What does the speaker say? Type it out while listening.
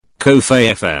Kofe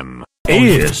FM.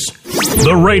 Ears.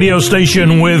 The radio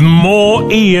station with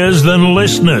more ears than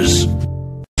listeners.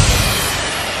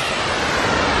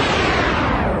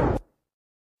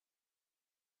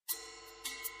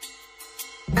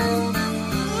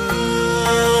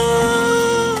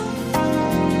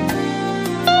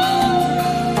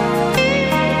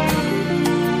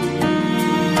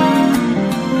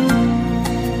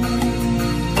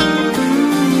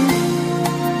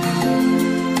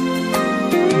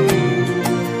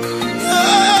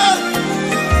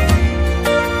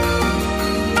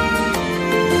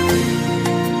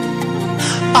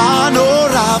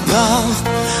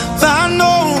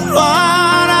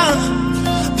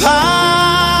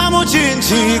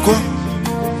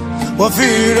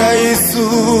 Wafira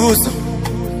Jesus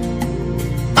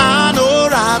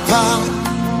anorapa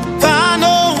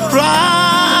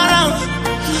panorara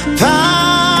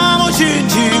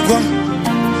pamochinjikwa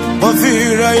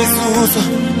wafira Jesus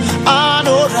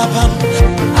anorapa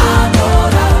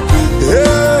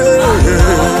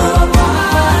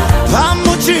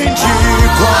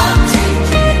pamochinjikwa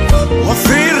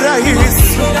wafira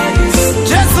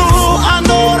Jesus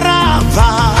anorapa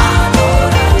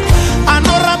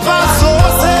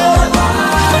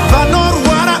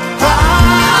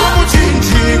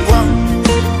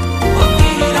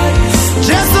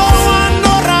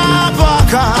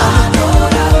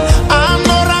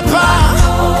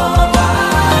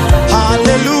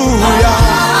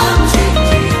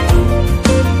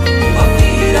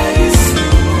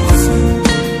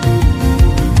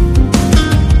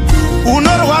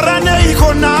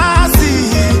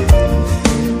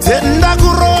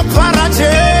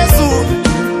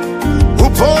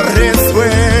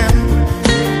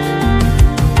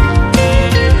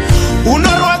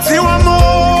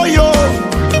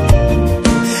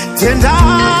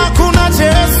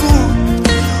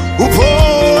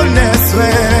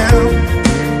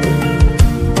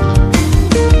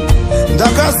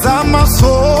ndakazama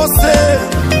sose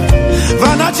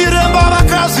vanachiremba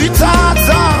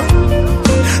vakazvitadza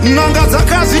n'anga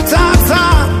dzakazvitadza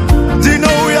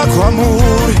ndinouya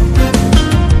kwamuri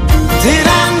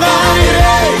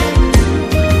ndirangarirei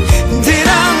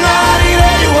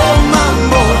ndirangarirei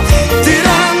womambo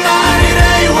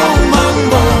ndirangarirei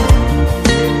womambo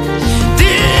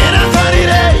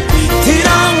ndirangarirei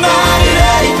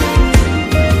ndirangarirei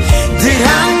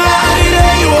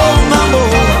ndirangarirei womambo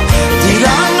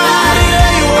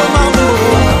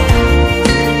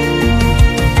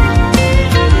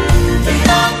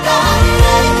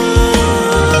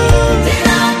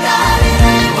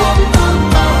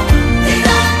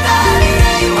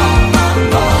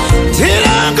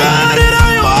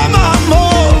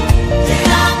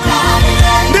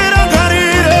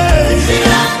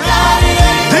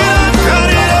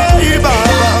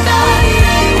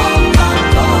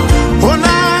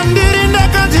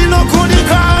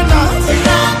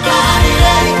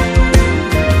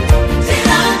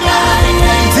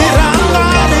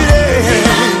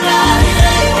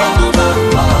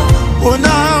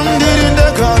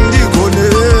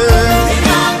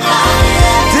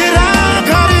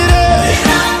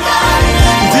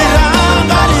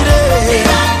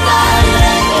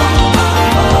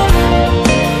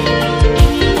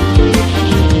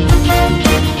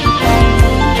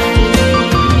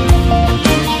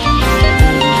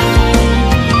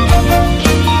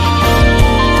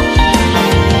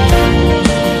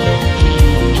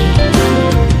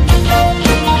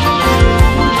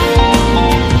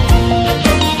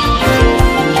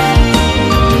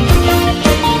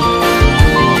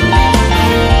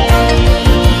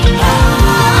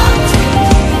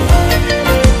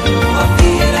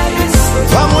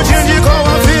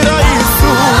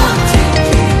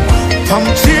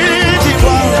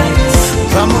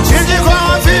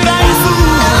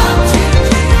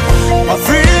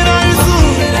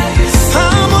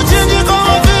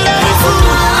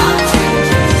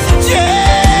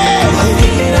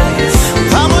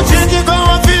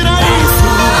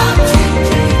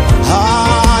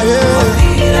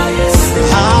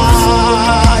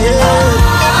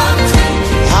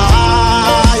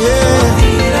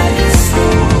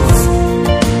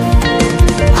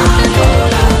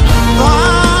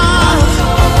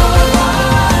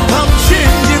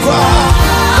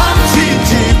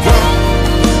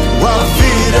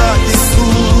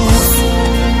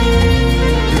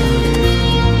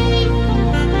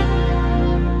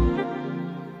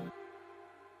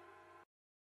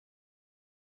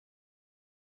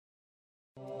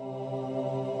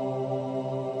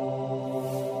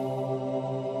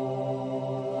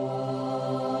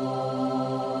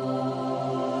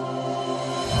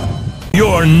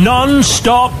Your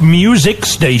non-stop music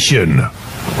station.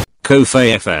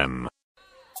 Kofe FM.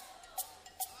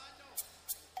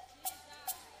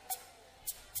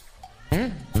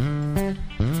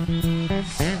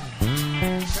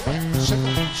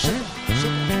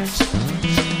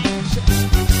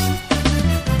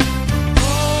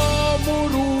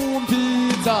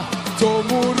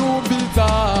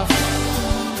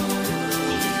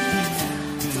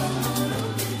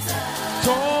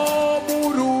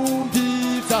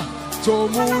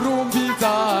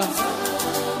 Tomurumbidza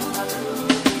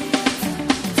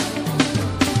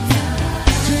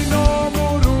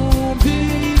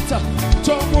tinomurumbidza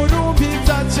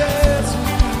tomurumbidza Jesu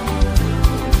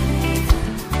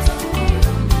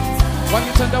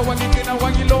wangitanda wangigcina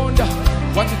wangilonda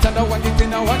wangithanda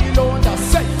wangigcina wangilonda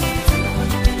say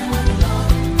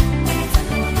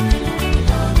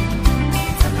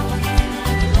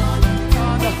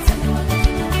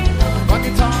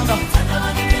wangithanda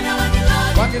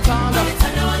wangithanda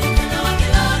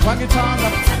wangithanda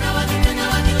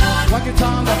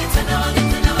wangithanda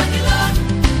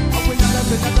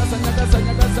akunyakaza nyakaza nyakaza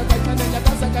nyakaza kanyane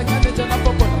nyakaza kanyane jana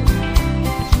popola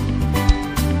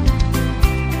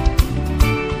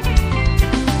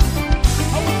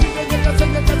awupinde nyakaza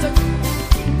nyakaza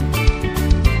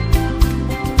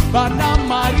bana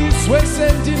mari swese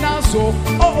dinazo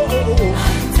oh oh oh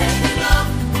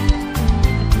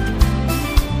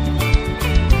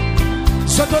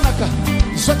Sotonaka,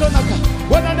 Sotonaka,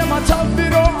 when I am a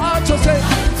tambiro, I just say,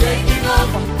 I'm taking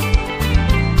over.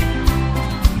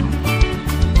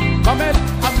 Amen,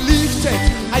 I'm lifted,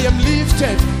 I am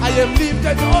lifted, I am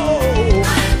lifted, oh.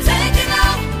 I'm taking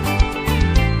over.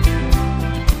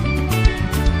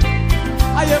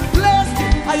 I am blessed,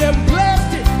 I am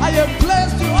blessed, I am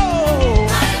blessed, oh.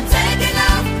 I'm taking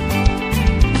over.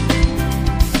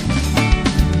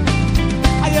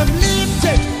 I am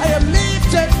lifted, I am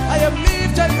lifted, I am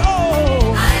lifted.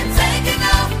 Oh, I'm taking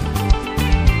off.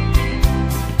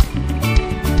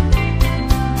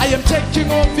 I am taking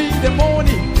off in the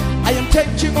morning. I am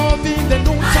taking off in the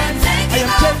noontime. I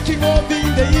am taking off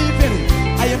in the evening.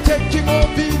 I am taking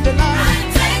off in the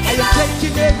night. I am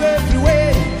taking off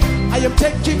everywhere. I am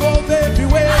taking off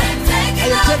everywhere. I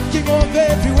am taking off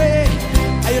everywhere.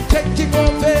 I am taking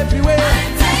off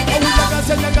everywhere.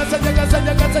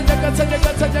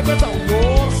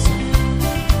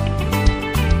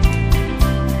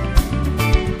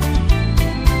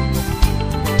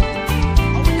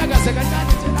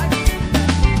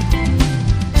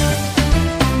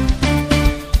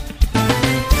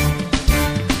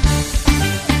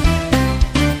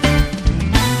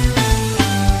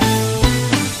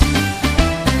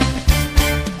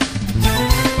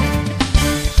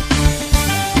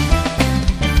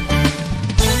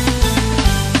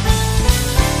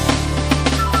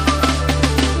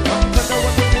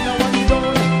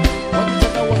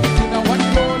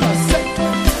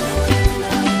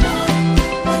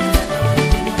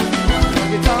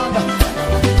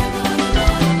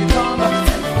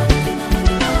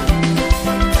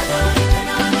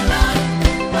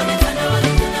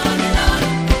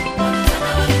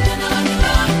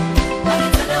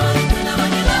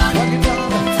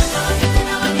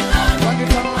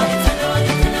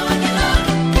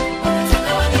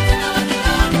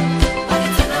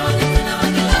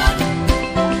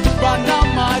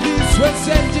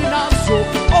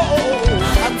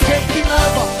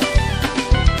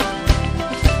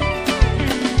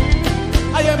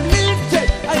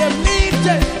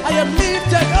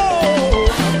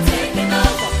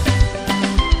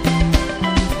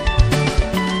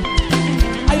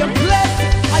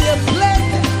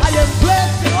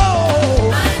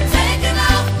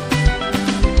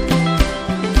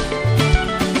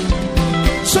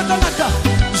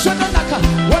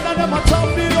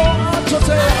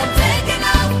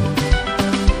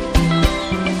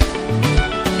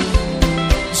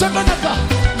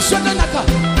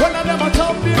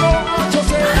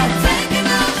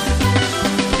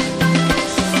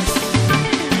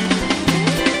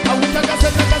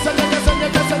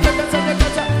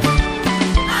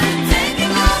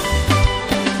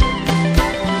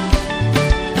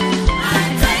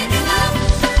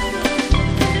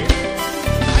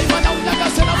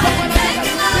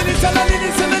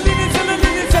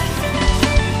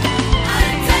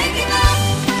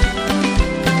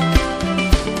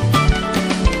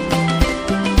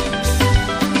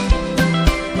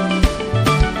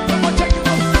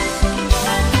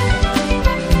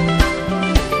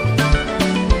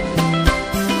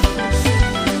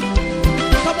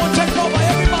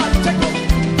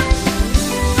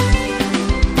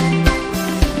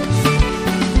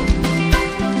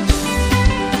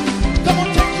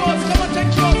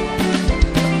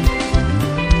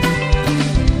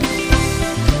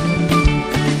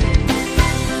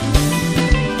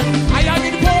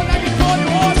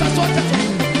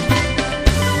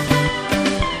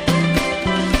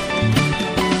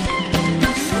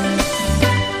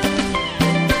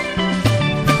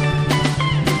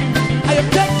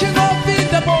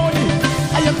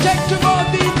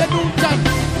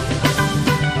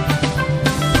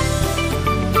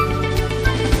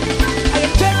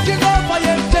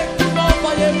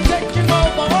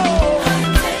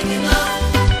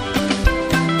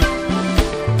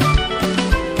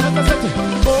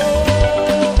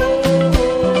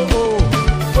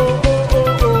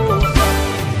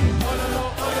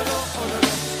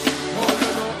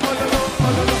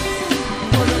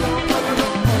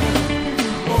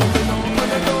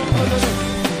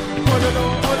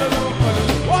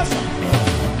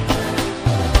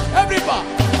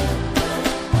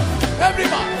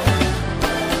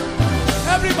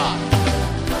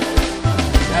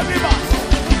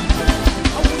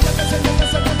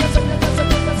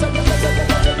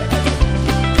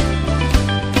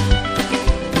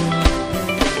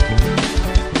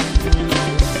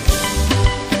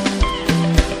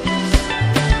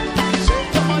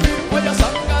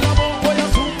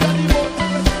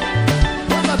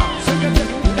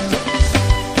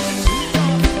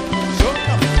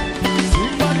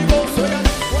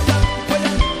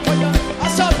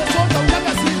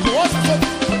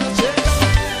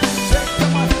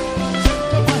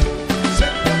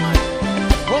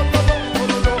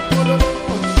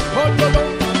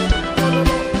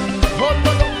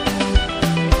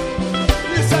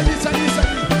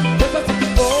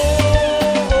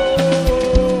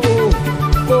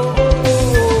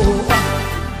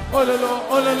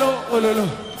 ololo,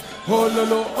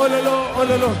 ololo, ololo,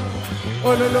 ololo,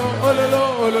 ololo,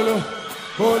 ololo, ololo,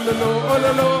 ololo,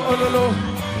 ololo, ololo,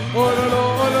 ololo,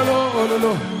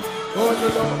 ololo,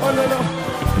 ololo, ololo,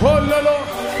 ololo,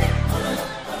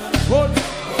 ololo.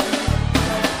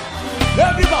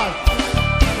 Everybody,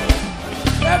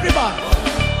 everybody,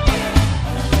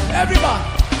 everybody, everybody,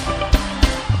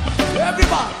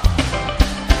 everybody,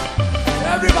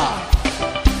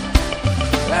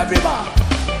 everybody,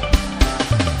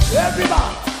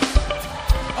 everybody.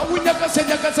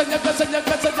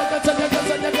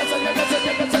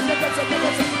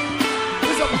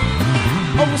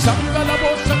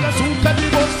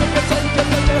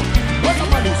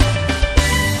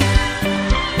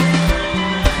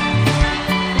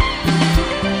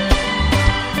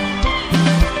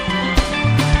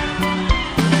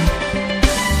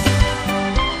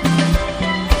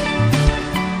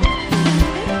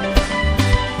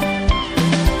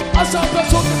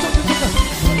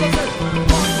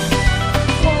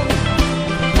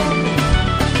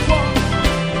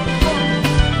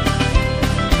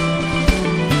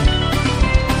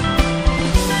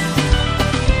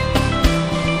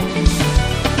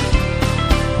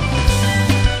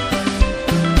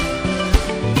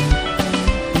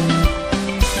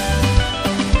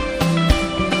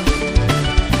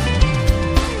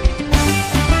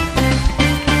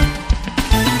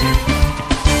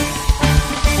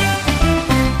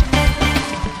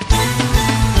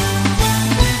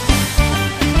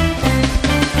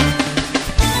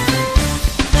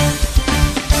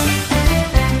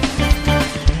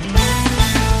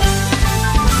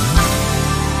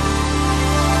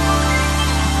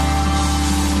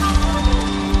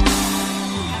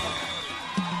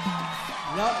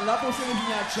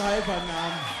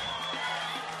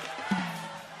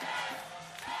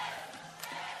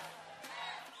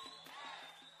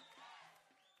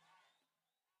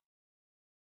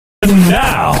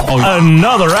 Now,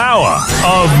 another hour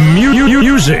of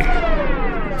music.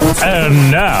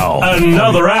 And now,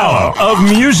 another hour of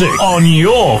music on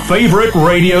your favorite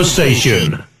radio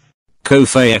station.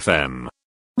 Kofi FM.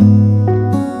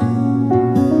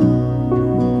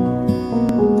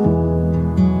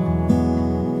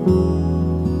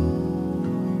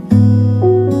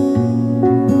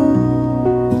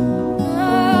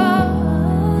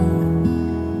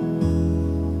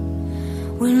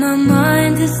 When my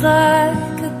mind is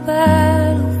like a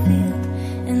battlefield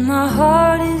and my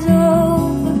heart is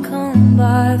overcome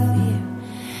by fear,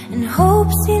 and hope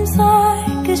seems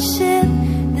like a ship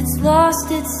that's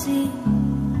lost at sea,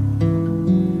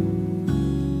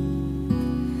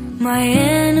 my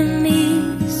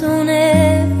enemies on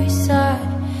every side,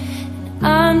 and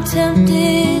I'm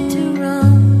tempted to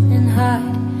run and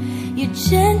hide. Your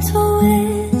gentle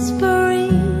whisper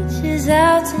reaches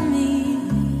out to me.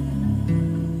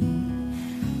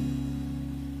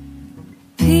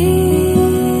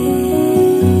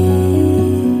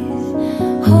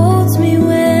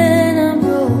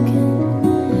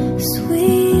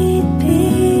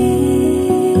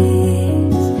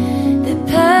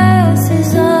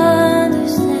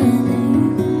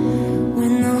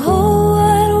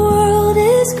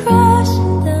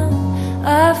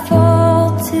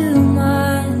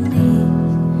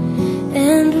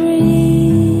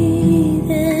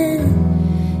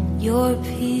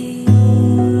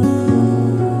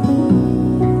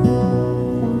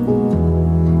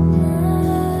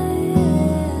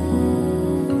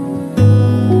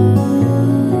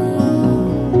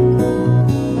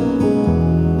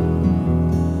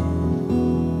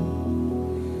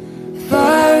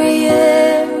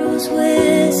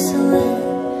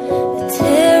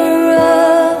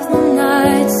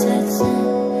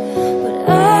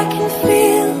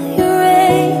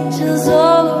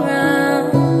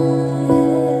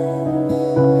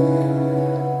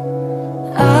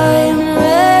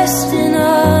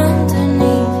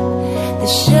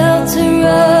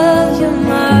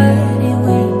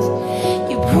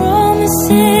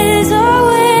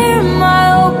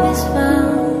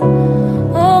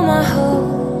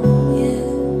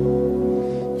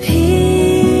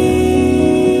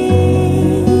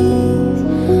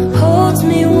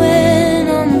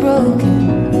 Broken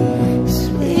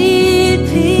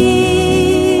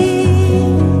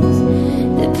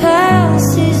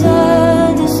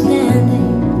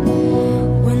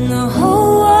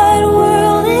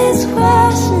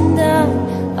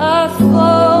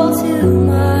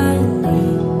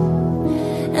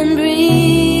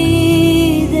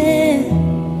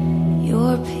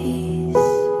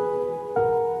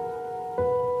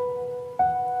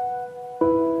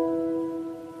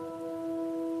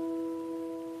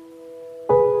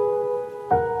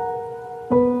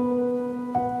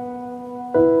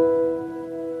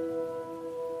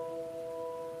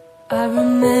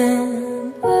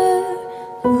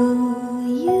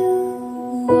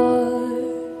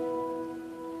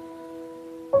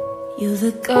You're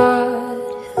the God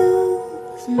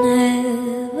who's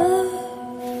never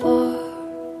far.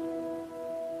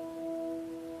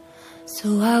 So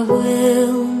I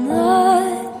will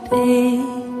not be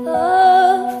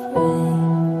afraid.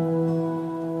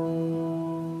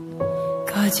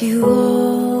 God, you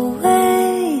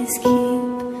always keep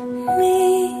me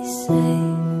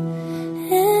safe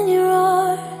in your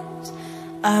arms.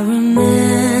 I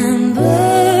remember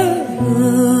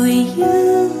who you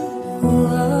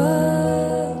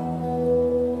are.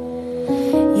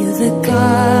 You're the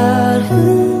God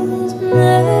who's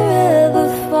never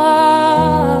far.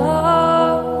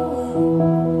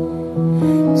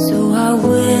 So I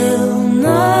will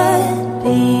not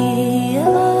be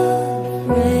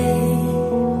afraid.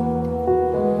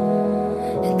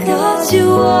 God, you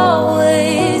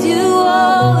always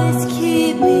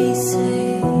keep me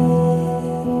safe.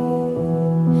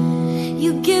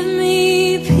 You give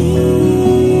me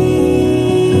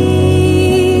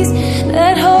peace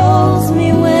that holds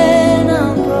me when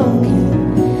I'm broken.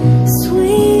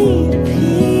 Sweet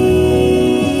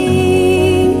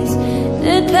peace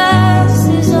that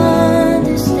passes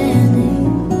understanding.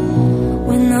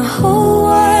 When the whole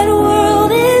wide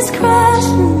world is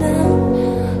crashing down,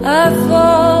 I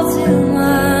fall to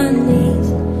my knees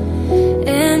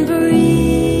and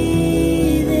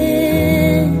breathe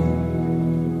in.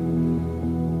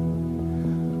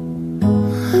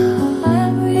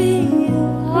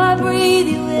 I breathe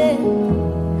you in.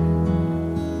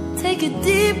 Take a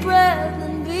deep breath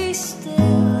and be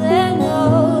still and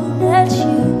know that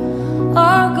you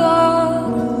are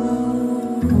God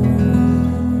alone.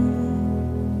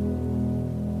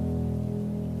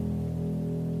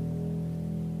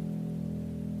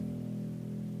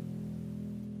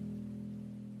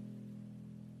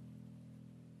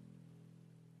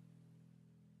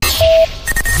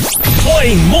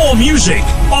 Playing more music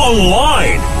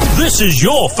online. This is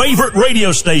your favorite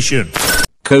radio station.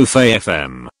 Kofe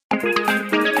FM.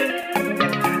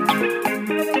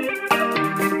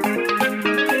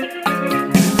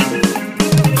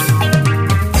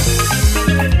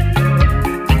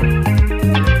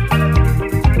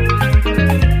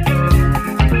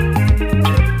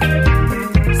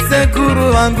 Sekuru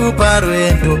wangu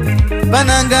parwendo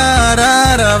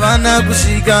vanangarara vana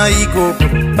kusvika ikoko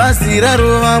basi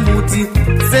rarova muti.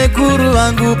 Sekuru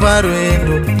vangu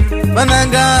parwendo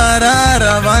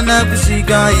vanangarara vana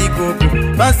kusvika ikoko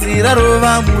basi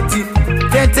rarova muti.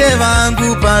 Tete vangu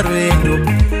parwendo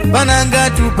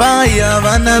vanangatupaya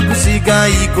vana kusvika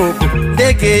ikoko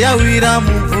ndege yawira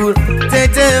mumvura.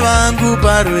 Tete vangu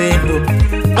parwendo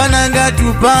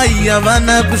vanangatupaya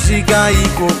vana kusvika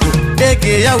ikoko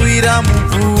ndege yawira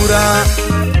mumvura.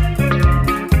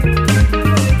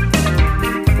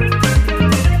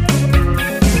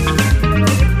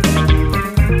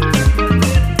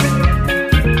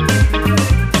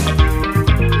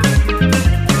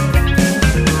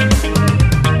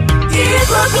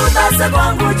 Kutasa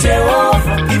kwangu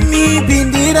Jehova,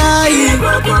 Imipindirai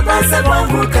kutasa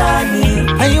kwangu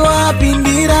kani, aiwa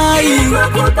pindirai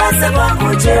kutasa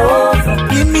kwangu Jehova,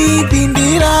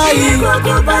 imipindirai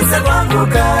kutasa kwangu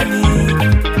kani.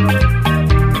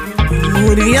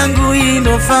 muri yangu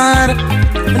inofara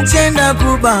nchenda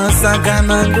kubasa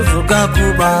kana nduzuka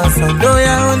kubasa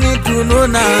ndoyaone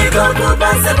tunonaka.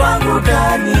 Kutasa kwangu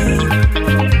kani,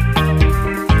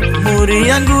 muri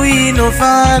yangu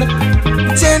inofara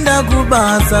nchenda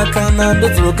kubasa kana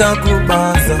nduzuka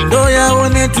kubasa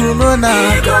ndoyaone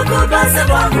tunonaka. kutasa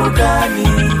kwangu kani.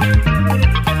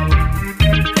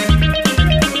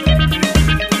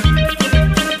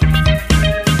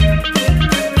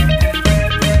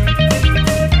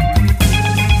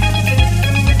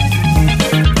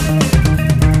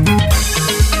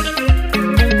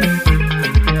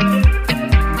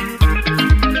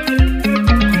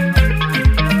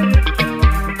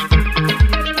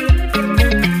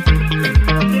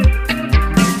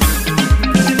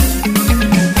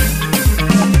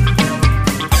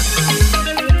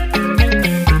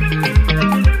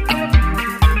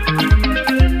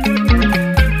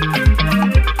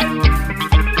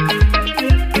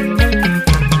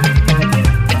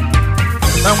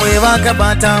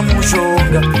 Vakabata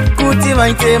mushonga kuti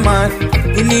vaite mari,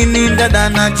 inini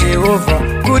ndadana Jehova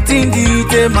kuti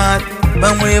ndiite mari.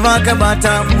 Vamwe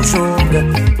vakabata mushonga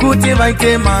kuti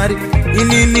vaite mari,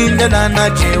 inini ndadana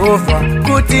Jehova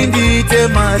kuti ndiite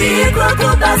mari.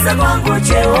 Kutasa kwangu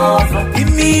Jehova,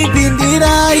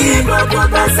 imipindirai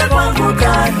kutasa kwangu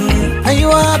kani,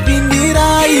 aiwa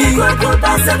pindirai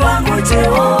kutasa kwangu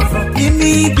Jehova,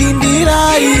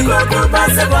 imipindirai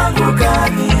kutasa kwangu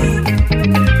kani.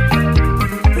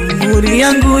 muri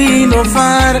yangu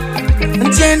inofara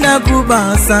Nchenda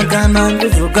kubasa kana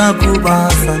nduzuka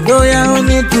kubasa ndoya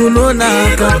one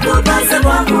tunonaka kubasa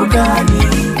kwangu kani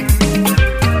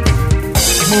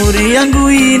muri yangu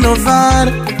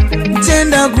inofara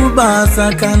Nchenda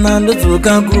kubasa kana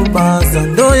nduzuka kubasa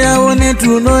ndoya one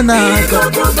tunonaka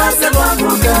kubasa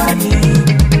kwangu kani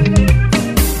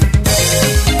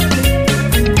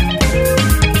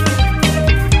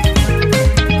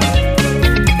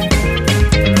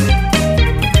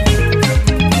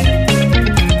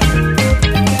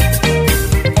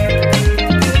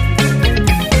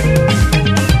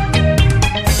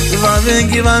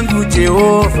Vengi vangu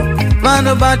Jehova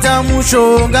vanobata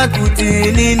mushonga kuti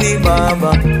nini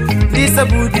baba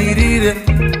ndisabudirire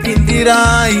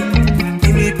pindirai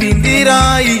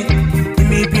imipindirai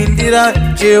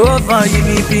Jehova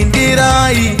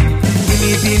imipindirai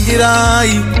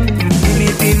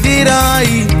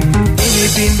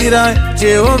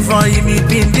Jehova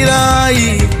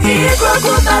imipindirai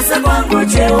kubasa kwangu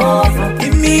Jehova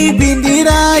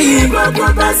imipindirai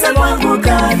kubasa kwangu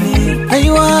kani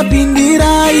aiwa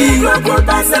pindirai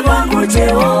kubasa kwangu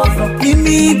Jehova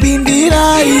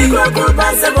imipindirai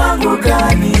kubasa kwangu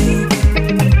kani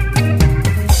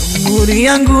muri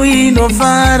yangu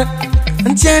inofara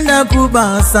Nchenda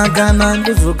kubasa kana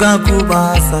nduzuka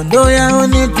kubasa ndoya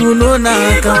one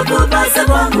tunonaka kubasa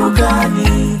kwangu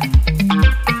kani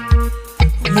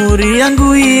muri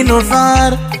yangu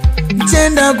inofara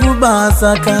Nchenda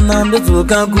kubasa kana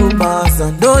nduzuka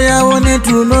kubasa ndoya one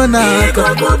tunonaka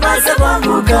kubasa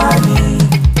kwangu kani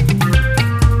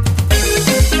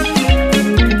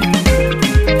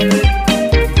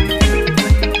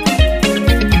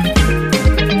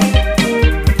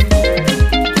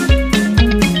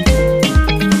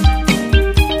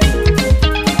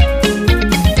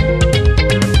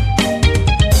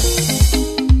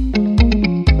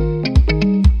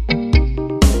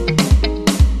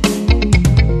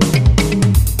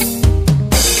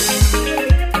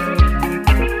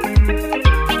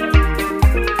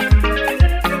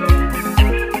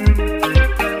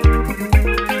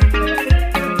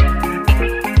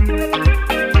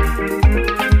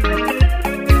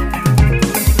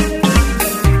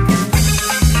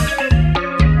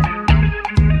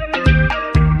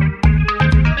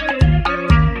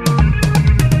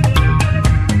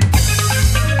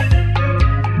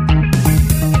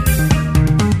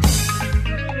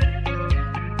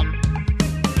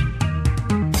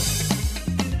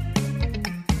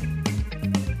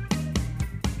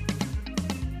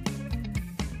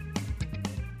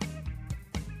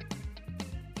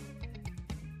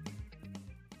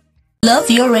Love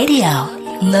your radio.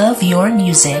 Love your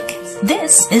music.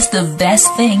 This is the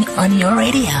best thing on your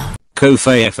radio.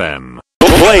 Ko-Fi FM.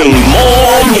 Playing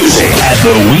more music at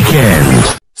the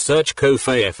weekend. Search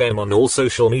Ko-Fi FM on all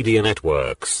social media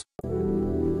networks.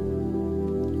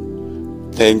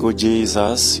 Thank you,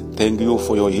 Jesus. Thank you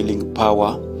for your healing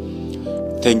power.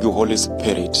 Thank you, Holy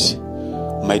Spirit.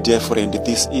 My dear friend,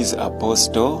 this is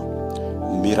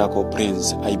Apostle Miracle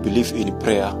Prince. I believe in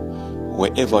prayer.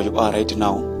 Wherever you are right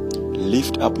now,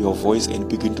 lift up your voice and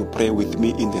begin to pray with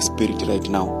me in the Spirit right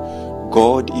now.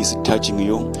 God is touching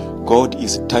you. God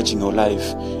is touching your life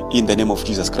in the name of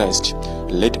Jesus Christ.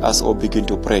 Let us all begin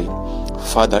to pray.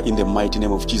 Father, in the mighty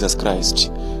name of Jesus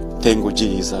Christ, thank you,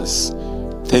 Jesus.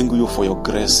 Thank you for your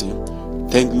grace.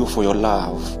 Thank you for your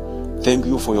love. Thank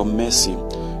you for your mercy.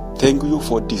 Thank you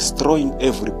for destroying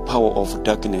every power of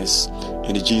darkness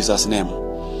in Jesus' name.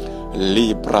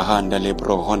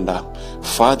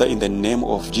 Father, in the name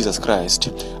of Jesus Christ,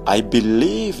 I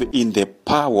believe in the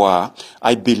power.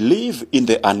 I believe in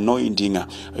the anointing.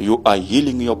 You are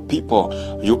healing your people.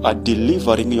 You are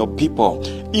delivering your people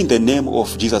in the name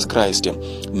of Jesus Christ.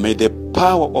 May the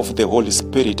power of the Holy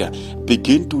Spirit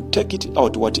begin to take it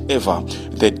out, whatever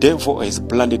the devil has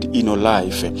planted in your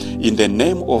life, in the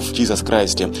name of Jesus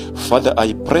Christ. Father,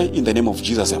 I pray in the name of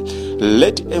Jesus,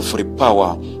 let every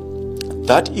power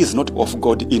that is not of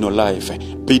God in your life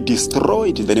be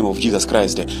destroyed in the name of Jesus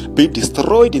Christ. Be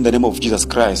destroyed in the name of Jesus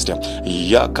Christ.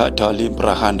 Yakata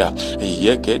librahanda,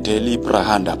 yekete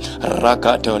librahanda,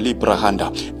 rakata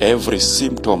librahanda. Every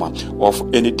symptom of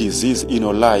any disease in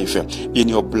your life, in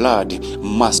your blood,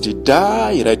 must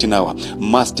die right now.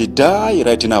 Must die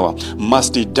right now.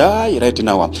 Must die right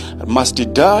now.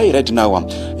 Must die right now.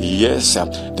 Yes,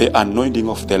 the anointing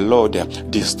of the Lord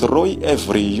destroy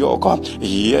every yoke.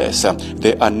 Yes,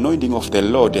 the anointing of the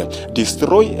Lord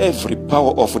destroy every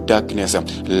power of darkness,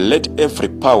 let every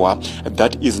power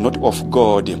that is not of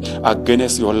God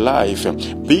against your life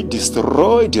be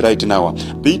destroyed right now.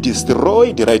 Be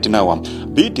destroyed right now.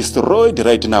 Be destroyed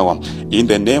right now. In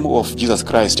the name of Jesus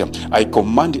Christ, I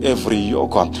command every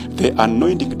yoke. The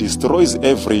anointing destroys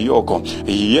every yoke.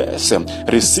 Yes,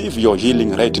 receive your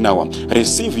healing right now.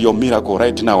 Receive your miracle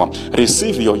right now.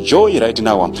 Receive your joy right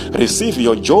now. Receive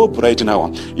your job right now.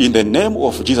 In the name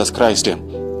of Jesus Christ.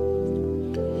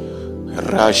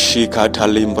 Rashika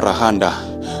talimbrahanda,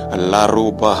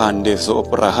 laruba hande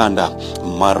zobrahanda,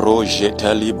 maroje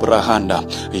talibrahanda,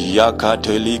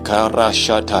 yakateli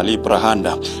karasha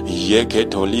talibrahanda,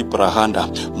 yeketoli brahanda,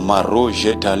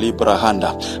 maroje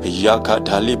talibrahanda,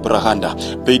 yakatali brahanda.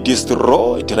 Be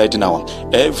destroyed right now.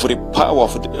 Every power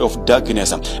of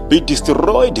darkness be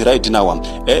destroyed right now.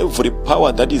 Every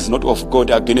power that is not of God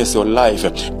against your life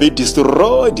be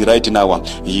destroyed right now.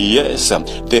 Yes,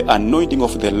 the anointing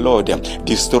of the Lord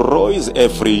destroys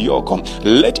every yoke.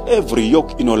 Let every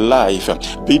yoke in your life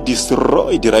be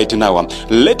destroyed right now.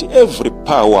 Let every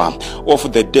power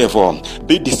of the devil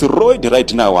be destroyed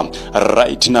right now.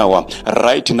 Right now,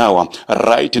 right now,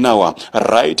 right now,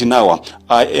 right now.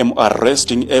 I am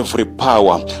arresting every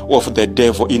power of the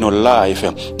devil in your life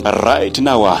right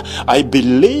now. I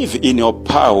believe in your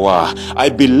power. I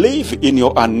believe in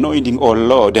your anointing, oh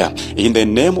Lord. In the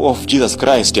name of Jesus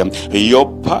Christ, your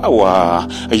power,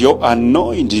 your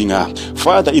anointing,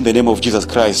 Father, in the name of Jesus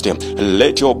Christ,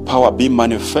 let your power be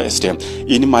manifest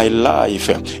in my life,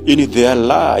 in their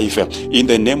life. In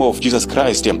the name of Jesus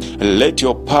Christ, let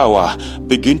your power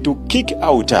begin to kick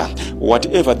out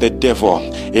whatever the devil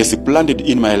is planted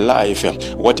in my life,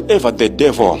 whatever the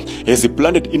devil is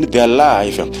planted in their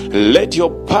life. Let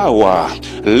your power,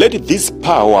 let this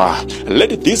power, let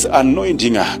this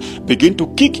anointing begin to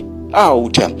kick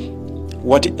out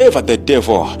whatever the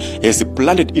devil is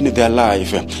planted in their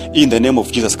life. In the name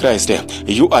of Jesus Christ,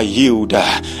 you are healed,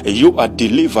 you are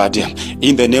delivered.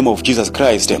 In the name of Jesus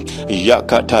Christ,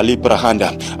 Yakatali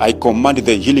Brahanda, I command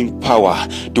the healing power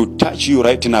to touch you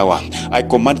right now. I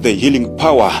command the healing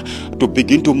power to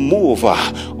begin to move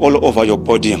all over your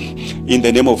body. In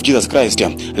the name of Jesus Christ,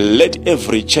 let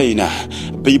every chain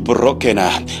be broken.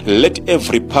 Let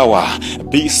every power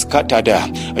be scattered.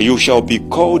 You shall be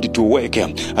called to work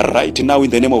right now in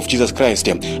the name of Jesus Christ.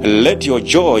 Let your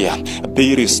joy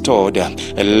be restored.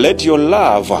 Let your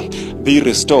love be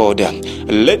restored.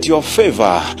 Let your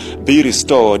favor be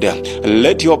restored.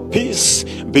 Let your peace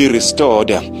be restored.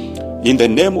 In the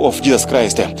name of Jesus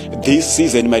Christ, this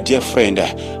season, my dear friend,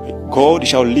 God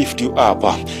shall lift you up.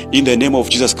 In the name of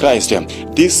Jesus Christ,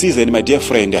 this season, my dear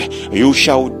friend, you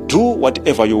shall do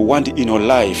whatever you want in your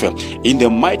life. In the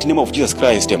mighty name of Jesus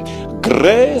Christ,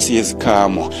 grace is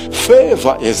come,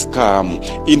 favor is come.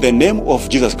 In the name of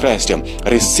Jesus Christ,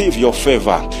 receive your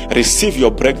favor, receive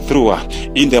your breakthrough.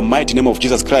 In the mighty name of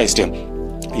Jesus Christ,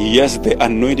 yes, the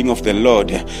anointing of the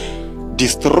Lord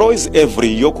destroys every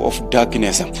yoke of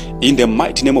darkness. In the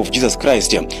mighty name of Jesus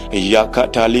Christ,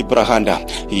 Yakatali Brahanda,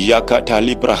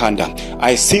 Yakatali Brahanda.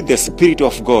 I see the Spirit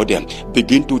of God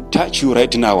begin to touch you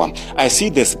right now. I see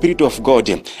the Spirit of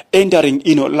God entering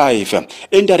in your life,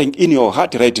 entering in your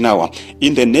heart right now.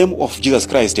 In the name of Jesus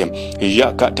Christ,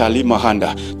 Yakatali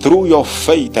Mahanda. Through your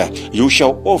faith, you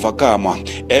shall overcome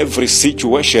every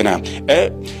situation.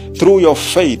 Through your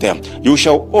faith, you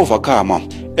shall overcome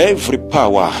every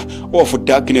power of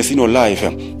darkness in your life,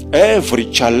 every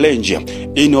challenge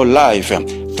in your life.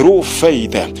 Through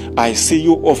faith, I see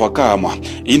you overcome.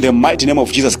 In the mighty name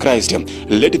of Jesus Christ,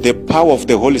 let the power of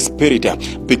the Holy Spirit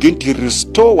begin to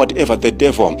restore whatever the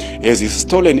devil has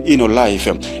stolen in your life.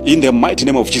 In the mighty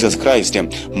name of Jesus Christ,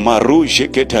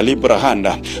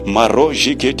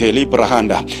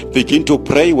 begin to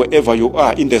pray wherever you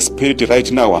are in the Spirit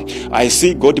right now. I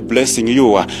see God blessing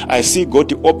you. I see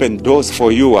God open doors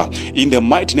for you. In the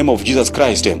mighty name of Jesus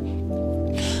Christ.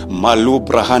 Malu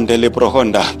brahanda le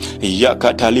brohonda,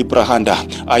 yakatali brahanda.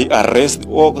 I arrest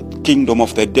all kingdom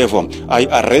of the devil. I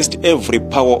arrest every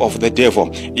power of the devil.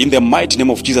 In the mighty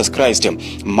name of Jesus Christ.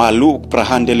 Malu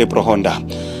brahanda le brohonda.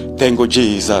 Thank you,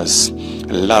 Jesus.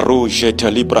 La Rouge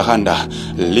Librahanda,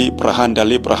 Librahanda,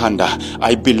 Librahanda.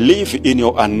 I believe in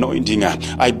your anointing.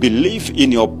 I believe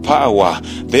in your power.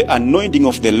 The anointing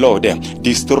of the Lord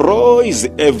destroys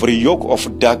every yoke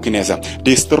of darkness,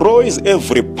 destroys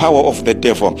every power of the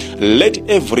devil. Let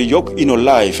every yoke in your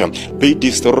life be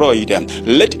destroyed.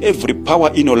 Let every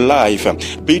power in your life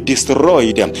be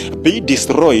destroyed. Be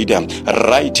destroyed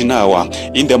right now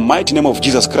in the mighty name of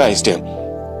Jesus Christ.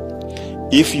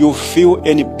 If you feel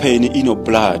any pain in your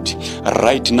blood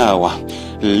right now,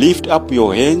 lift up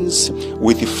your hands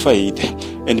with faith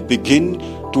and begin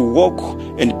to walk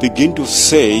and begin to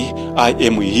say, I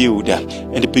am healed,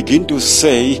 and begin to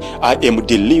say, I am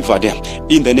delivered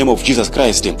in the name of Jesus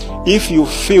Christ. If you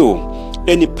feel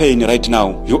any pain right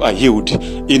now, you are healed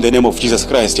in the name of Jesus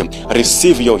Christ.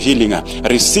 Receive your healing,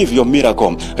 receive your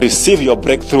miracle, receive your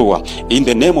breakthrough in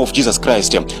the name of Jesus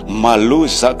Christ. Malu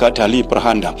Zakatali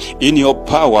Prahanda. In your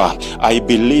power, I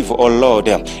believe, O Lord.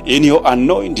 In your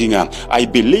anointing, I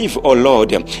believe, O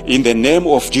Lord, in the name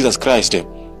of Jesus Christ.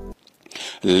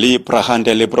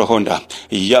 Librahanda Librohonda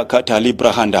Yakata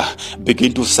Librahanda.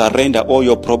 Begin to surrender all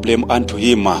your problem unto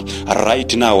him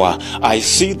right now. I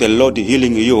see the Lord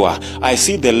healing you. I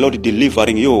see the Lord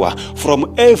delivering you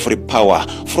from every power,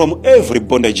 from every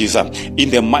bondages in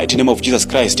the mighty name of Jesus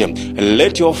Christ.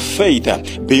 Let your faith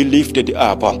be lifted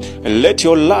up. Let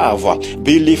your love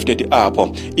be lifted up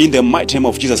in the mighty name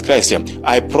of Jesus Christ.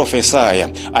 I prophesy,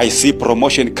 I see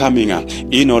promotion coming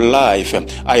in your life.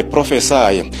 I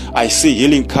prophesy, I see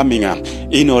healing coming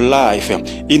in your life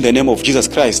in the name of Jesus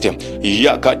Christ.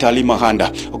 Yakatali Mahanda.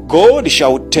 God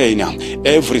shall turn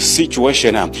every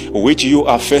situation which you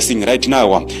are facing right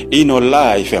now in your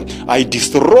life. I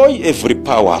destroy every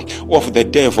power of the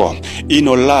devil in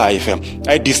your life.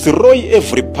 I destroy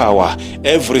every power,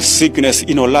 every sickness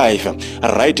in your life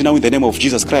right now in the name of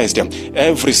Jesus Christ.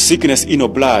 Every sickness in your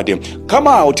blood, come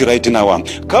out right now.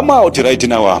 Come out right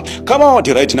now. Come out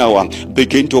right now.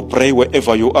 Begin to pray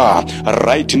wherever you are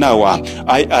right now.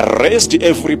 I arrest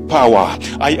every power.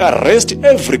 I arrest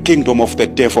every kingdom of the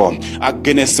devil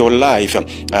against your life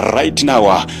right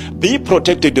now. Be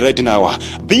protected right now.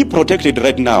 Be protected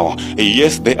right now.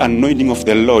 Yes, the anointing of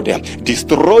the Lord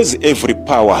destroys every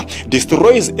power,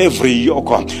 destroys every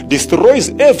yoke, destroys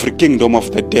every kingdom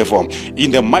of the devil.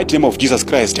 In the mighty name of Jesus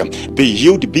Christ, be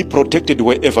healed, be protected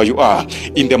wherever you are.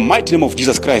 In the mighty name of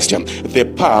Jesus Christ, the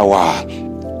power.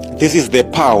 This is the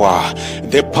power.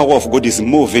 The power of God is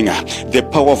moving. The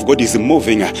power of God is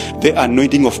moving. The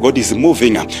anointing of God is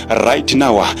moving right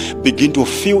now. Begin to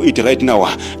feel it right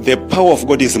now. The power of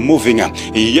God is moving.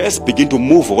 Yes, begin to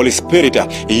move, Holy Spirit.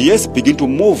 Yes, begin to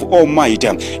move, Almighty.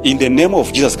 In the name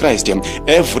of Jesus Christ,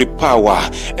 every power,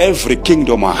 every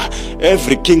kingdom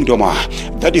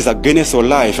that is against your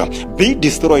life, be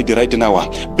destroyed right now.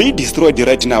 Be destroyed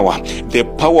right now. The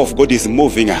power of God is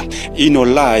moving in your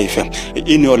life.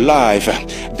 In your life,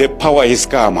 the power is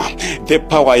come. The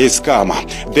power is come.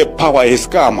 The power is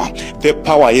come. The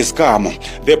power is come.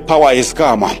 The power is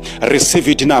come. Receive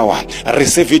it now.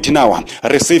 Receive it now.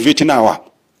 Receive it now.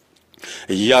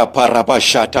 Ya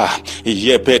parabashata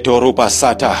ye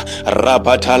petorubasata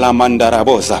rabatala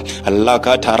mandarabosa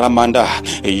lakataramanda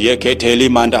yeketeli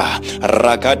manda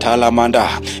rakatala manda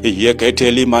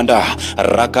yeketeli manda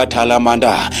rakatala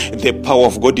manda. The power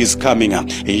of God is coming.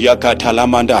 Yakatala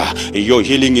manda. Your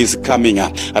healing is coming.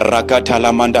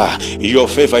 Rakatala manda. Your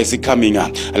favor is coming.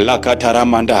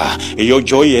 Lakataramanda. Your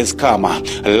joy is come.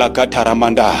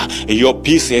 Lakataramanda. Your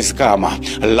peace is come.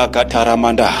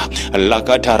 Lakataramanda.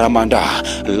 Lakataramanda.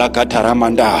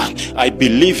 Lakataramanda. I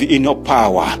believe in your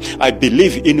power. I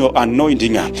believe in your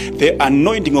anointing. The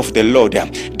anointing of the Lord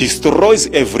destroys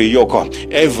every yoke.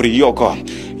 Every yoke.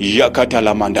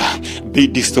 Yakatalamanda. Be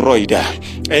destroyed.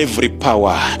 Every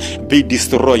power be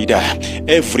destroyed.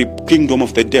 Every kingdom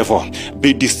of the devil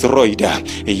be destroyed.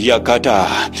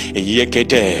 Yakata.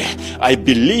 Yekete. I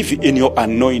believe in your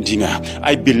anointing.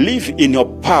 I believe in your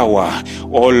power.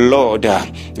 Oh Lord.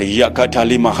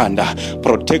 Yakatali Mahanda.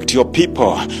 Protect your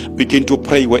people. Begin to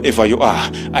pray wherever you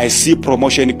are. I see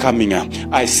promotion coming.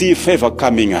 I see favor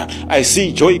coming. I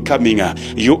see joy coming.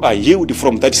 You are healed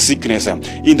from that sickness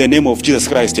in the name of Jesus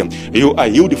Christ. You are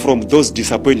healed from those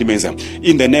disappointments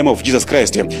in the name of Jesus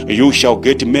Christ. You shall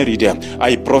get married.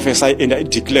 I prophesy and I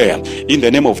declare in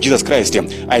the name of Jesus Christ.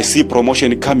 I see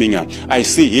promotion coming. I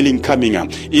see healing coming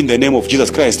in the name of Jesus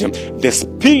Christ. The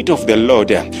Spirit of the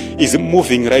Lord is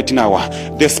moving right now.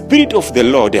 The Spirit of the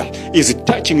Lord is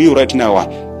touching you right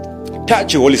now.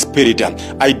 Touch, Holy Spirit.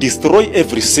 I destroy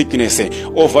every sickness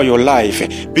over your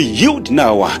life. Be healed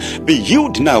now. Be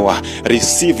healed now.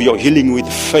 Receive your healing with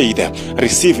faith.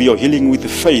 Receive your healing with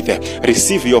faith.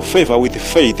 Receive your favor with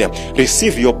faith.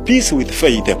 Receive your peace with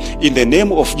faith. In the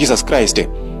name of Jesus Christ.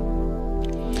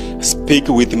 Speak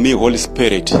with me, Holy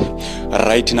Spirit,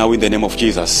 right now in the name of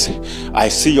Jesus. I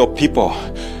see your people.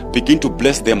 Begin to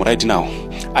bless them right now.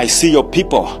 I see your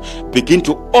people begin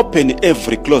to open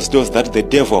every closed doors that the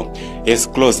devil has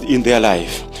closed in their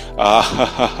life.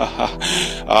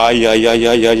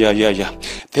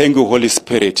 Thank you, Holy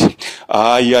Spirit.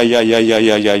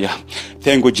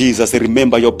 Thank you, Jesus.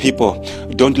 Remember your people.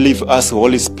 Don't leave us,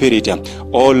 Holy Spirit.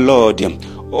 Oh Lord.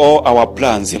 all our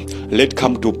plans let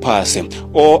come to pass.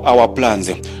 All our plans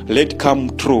let come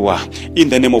true in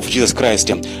the name of Jesus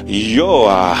Christ.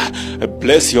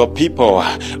 Bless your people,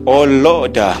 oh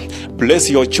Lord, bless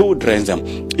your children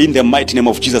in the mighty name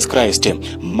of Jesus Christ.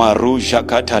 Maruja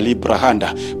Katali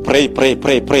Brahanda. Pray.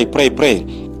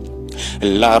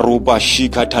 La ruba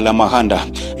shikata la mahanda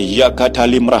yakata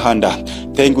limrahanda.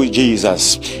 Thank you,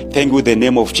 Jesus. Thank you, the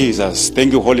name of Jesus.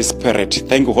 Thank you, Holy Spirit.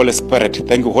 Thank you, Holy Spirit.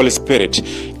 Thank you, Holy Spirit.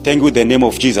 Thank you, the name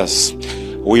of Jesus.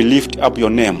 We lift up your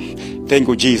name. Thank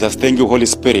you, Jesus. Thank you, Holy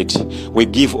Spirit. We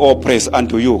give all praise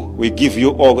unto you. We give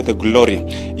you all the glory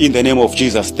in the name of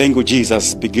Jesus. Thank you,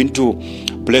 Jesus. Begin to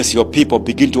bless your people.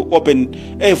 Begin to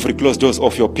open every closed doors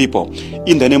of your people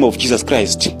in the name of Jesus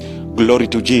Christ. Glory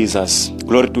to Jesus.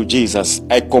 Glory to Jesus.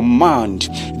 I command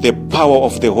the power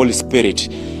of the Holy Spirit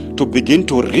to begin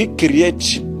to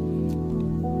recreate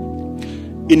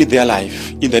in their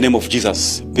life in the name of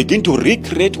Jesus. Begin to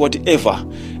recreate whatever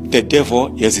the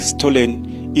devil has stolen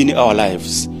in our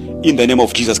lives in the name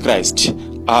of Jesus Christ.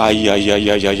 I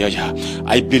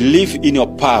believe in your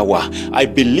power. I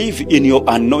believe in your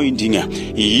anointing.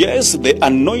 Yes, the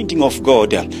anointing of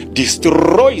God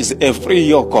destroys every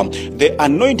yoke. The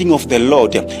anointing of the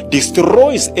Lord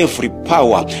destroys every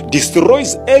power,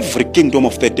 destroys every kingdom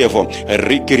of the devil.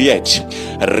 Recreate.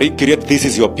 This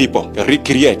is your people.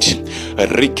 Recreate,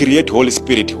 Holy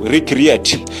Spirit.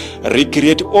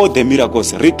 Recreate all the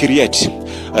miracles. Recreate.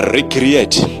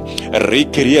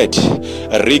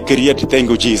 Thank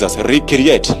you, Jesus.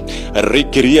 Recreate.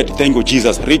 Thank you,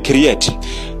 Jesus. Recreate.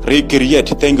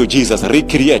 Thank you, Jesus.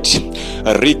 Recreate.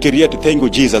 Thank you,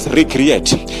 Jesus.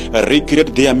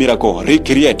 Recreate their miracle.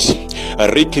 Recreate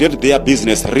their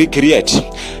business. Recreate.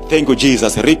 Thank you,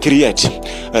 Jesus. Recreate.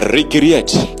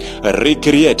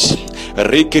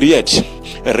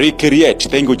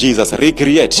 Thank you, Jesus.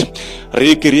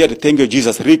 Recreate. Thank you,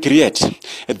 Jesus. Recreate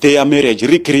their marriage.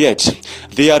 Recreate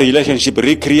their relationship.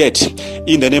 Recreate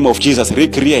in the name of Jesus.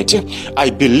 Recreate. I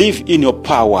believe in your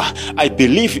power. I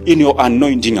believe in your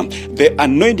anointing. The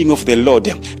anointing of the Lord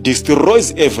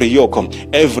destroys every yoke.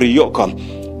 Every yoke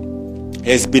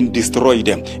has been destroyed.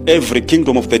 Every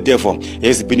kingdom of the devil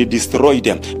has been destroyed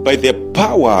by the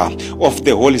power of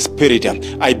the Holy Spirit.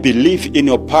 I believe in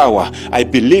your power. I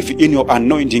believe in your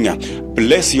anointing.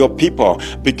 Bless your people.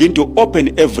 Begin to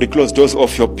open every closed doors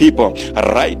of your people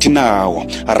right now.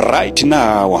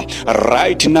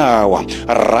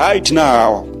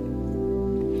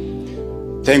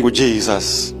 Thank you,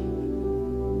 Jesus.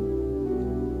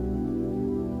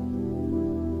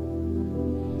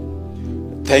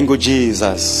 Thank you,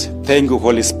 Jesus. Thank you,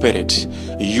 Holy Spirit.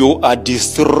 You are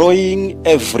destroying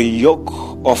every yoke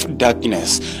of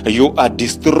darkness. You are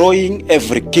destroying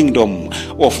every kingdom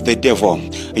of the devil.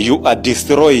 You are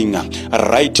destroying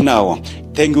right now.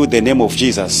 Thank you, the name of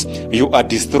Jesus. You are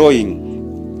destroying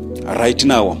right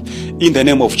now in the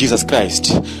name of Jesus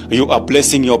Christ. You are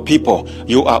blessing your people.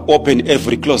 You are opening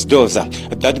every closed doors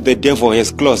that the devil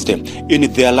has closed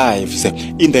in their lives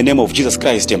in the name of Jesus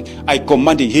Christ. I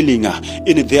command healing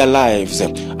in their lives.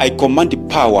 I command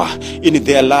power in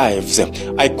their lives.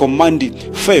 I command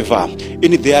favor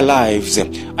in their lives.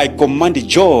 I command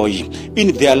joy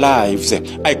in their lives.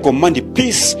 I command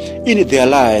peace in their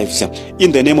lives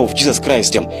in the name of Jesus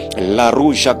Christ. La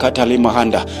Rusha Katali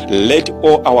Mahanda. Let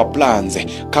all our plans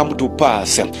come to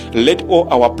pass. Let all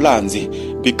our plans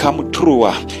become true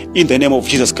in the name of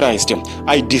Jesus Christ.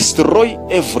 I destroy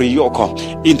every yoke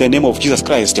in the name of Jesus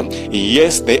Christ.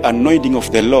 Yes, the anointing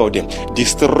of the Lord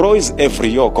destroys every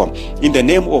yoke in the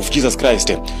name of Jesus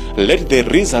Christ. Let the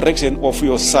resurrection of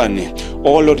your Son,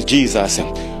 oh Lord Jesus,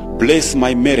 bless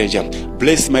my marriage,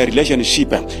 bless my relationship,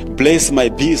 bless my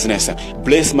business,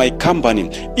 bless my company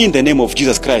in the name of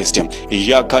Jesus Christ.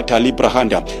 Yakata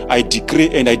Librahanda. I decree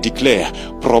and I declare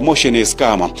promotion is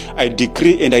come. I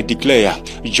decree and I declare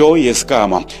joy is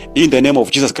come in the name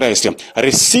of Jesus Christ.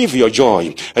 Receive your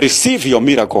joy, receive your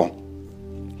miracle.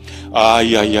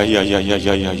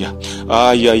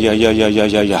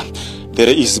 There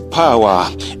is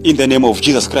power in the name of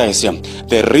Jesus Christ.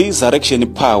 The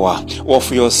resurrection power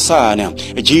of your Son,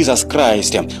 Jesus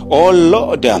Christ. Oh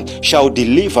Lord, shall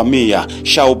deliver me,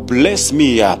 shall bless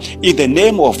me in the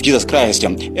name of Jesus Christ.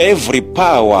 Every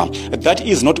power that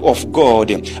is not of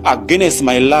God against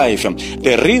my life,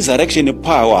 the resurrection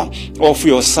power of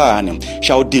your Son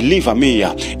shall deliver me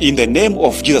in the name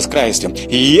of Jesus Christ.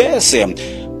 Yes,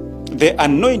 the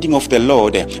anointing of the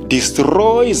Lord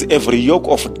destroys every yoke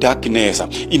of darkness.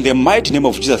 In the mighty name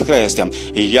of Jesus Christ,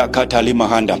 Yakatali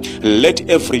Mahanda, let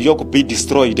every yoke be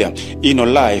destroyed in your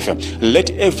life. Let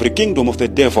every kingdom of the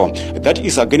devil that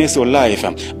is against your life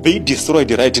be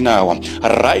destroyed right now.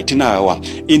 Right now,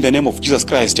 in the name of Jesus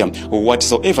Christ,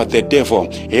 whatsoever the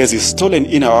devil has stolen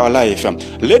in our life,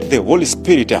 let the Holy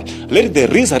Spirit, let the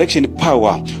resurrection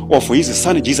power of his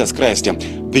Son Jesus Christ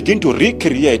begin to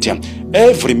recreate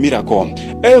every miracle,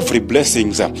 every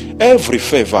blessings, every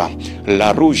favor.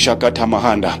 La Rusha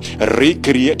Katamahanda,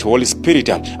 recreate Holy Spirit.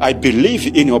 I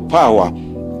believe in your power.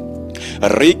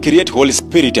 Recreate Holy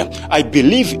Spirit. I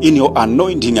believe in your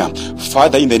anointing,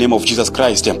 Father, in the name of Jesus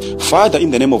Christ. Father, in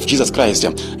the name of Jesus Christ.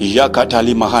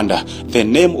 Yakatali Mahanda, the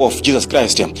name of Jesus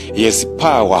Christ is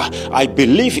power. I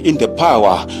believe in the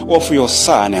power of your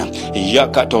Son,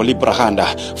 Yakatoli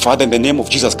Brahanda. Father, in the name of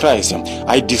Jesus Christ,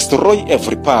 I destroy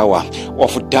every power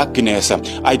of darkness.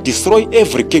 I destroy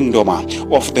every kingdom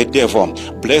of the devil.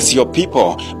 Bless your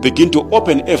people. Begin to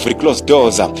open every closed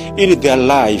doors in their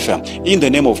life, in the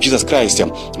name of Jesus Christ.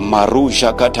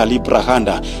 Marusha Katali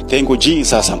Brahanda. Thank you,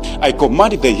 Jesus. I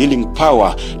command the healing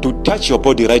power to touch your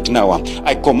body right now.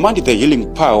 I command the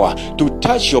healing power to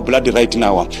touch your blood right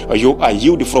now. You are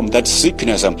healed from that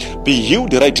sickness. Be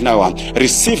healed right now.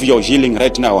 Receive your healing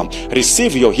right now.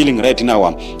 Receive your healing right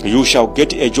now. You shall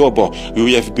get a job. You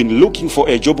have been looking for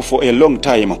a job for a long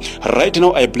time. Right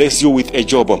now, I bless you with a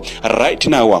job. Right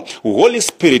now, Holy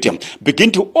Spirit,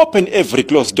 begin to open every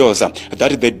closed doors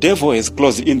that the devil has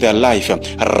closed in their life.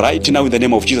 Right now, in the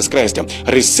name of Jesus Christ,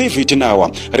 receive it now.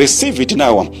 Receive it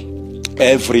now.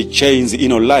 Every chains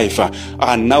in your life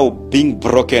are now being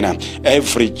broken.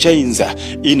 Every chains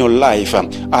in your life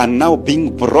are now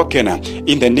being broken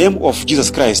in the name of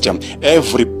Jesus Christ.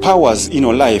 Every powers in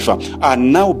your life are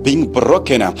now being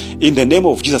broken in the name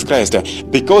of Jesus Christ,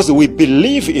 because we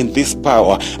believe in this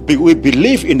power. We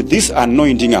believe in this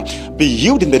anointing. Be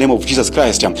healed in the name of Jesus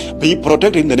Christ. Be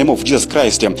protected in the name of Jesus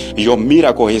Christ. Your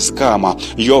miracle has come.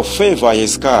 Your favor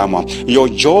has come. Your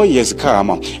joy has come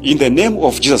in the name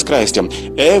of Jesus Christ.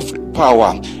 Every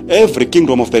power, every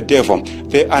kingdom of the devil,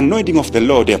 the anointing of the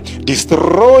Lord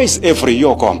destroys every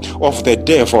yoke of the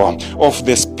devil, of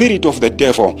the spirit of the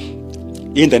devil.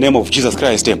 In the name of Jesus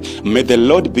Christ, may the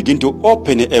Lord begin to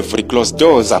open every closed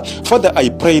doors. Father, I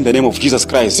pray in the name of Jesus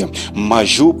Christ.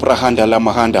 Maju Prahanda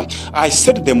Lamahanda. I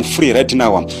set them free right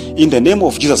now. In the name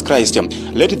of Jesus Christ,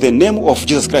 let the name of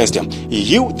Jesus Christ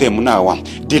heal them now.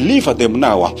 Deliver them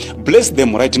now. Bless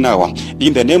them right now.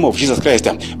 In the name of Jesus Christ,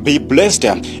 be blessed.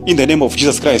 In the name of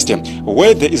Jesus Christ,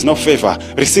 where there is no favor,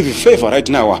 receive favor right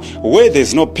now. Where there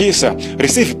is no peace,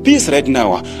 receive peace right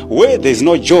now. Where there is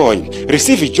no joy,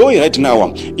 receive joy right now.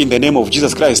 In the name of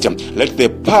Jesus Christ, let the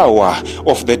power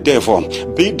of the devil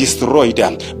be destroyed,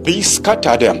 be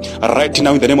scattered right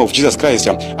now in the name of Jesus Christ.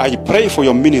 I pray for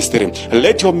your ministry.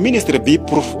 Let your ministry be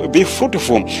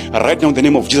fruitful right now in the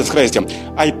name of Jesus Christ.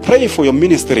 I pray for your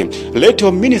ministry. Let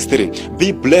your ministry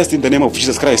be blessed in the name of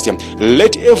Jesus Christ.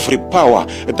 Let every power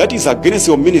that is against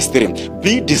your ministry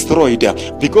be destroyed,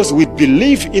 because we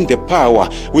believe in the power.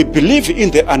 We believe in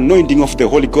the anointing of the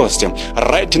Holy Ghost.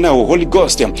 Right now, Holy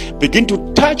Ghost, begin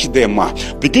to touch them.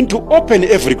 Begin to open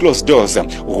every closed doors.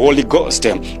 Holy Ghost,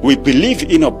 we believe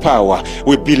in your power.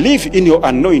 We believe in your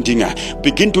anointing.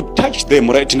 Begin to touch them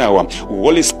right now.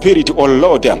 Holy Spirit, oh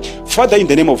Lord, Father, in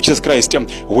the name of Jesus Christ,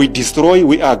 we destroy,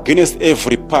 we are against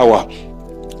every power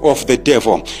of the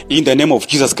devil. In the name of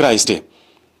Jesus Christ,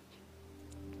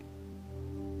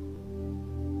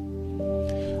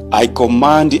 I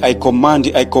command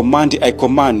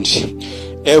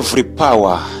every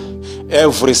power,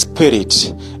 every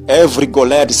spirit, every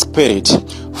Goliath spirit,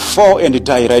 fall and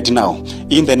die right now.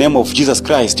 In the name of Jesus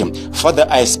Christ, Father,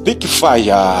 I speak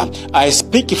fire. I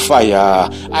speak fire.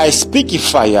 I speak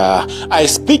fire. I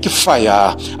speak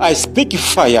fire. I speak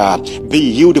fire.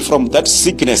 Be healed from that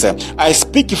sickness. I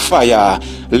speak fire.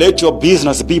 Let your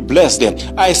business be blessed.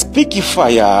 I speak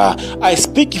fire. I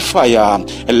speak fire.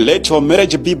 Let your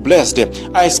marriage be blessed.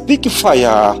 I speak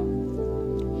fire.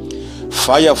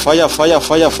 Fire, fire, fire,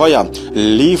 fire, fire.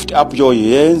 Lift up your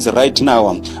hands right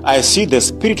now. I see the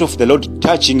Spirit of the Lord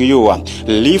touching you.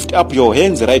 Lift up your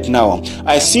hands right now.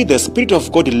 I see the Spirit of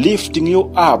God lifting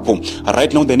you up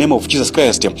right now in the name of Jesus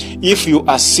Christ. If you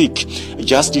are sick,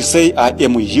 just say, I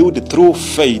am healed through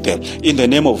faith in the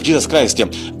name of Jesus Christ,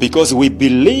 because we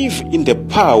believe in the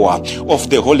power of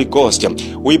the Holy Ghost.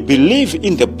 We believe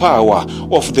in the power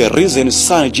of the risen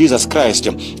Son, Jesus Christ.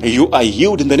 You are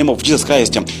healed in the name of Jesus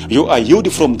Christ. You are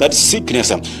healed from that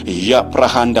sickness. Ya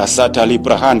prahanda satali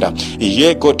prahanda,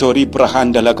 ye kotori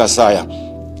prahanda lakasaya.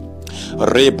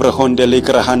 Rebrahonda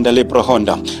Likrahanda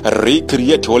Lebrahonda.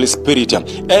 Recreate, Holy Spirit,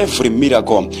 every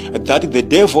miracle that the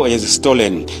devil has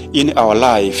stolen in our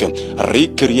life.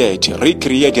 Recreate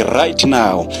right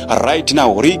now,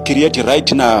 recreate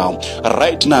right now,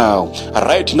 right now,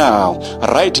 right now,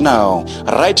 right now,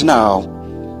 right now.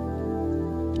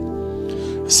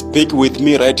 Speak with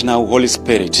me right now, Holy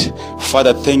Spirit.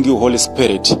 Father, thank you, Holy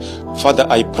Spirit. Father,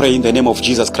 I pray in the name of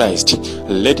Jesus Christ,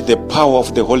 let the power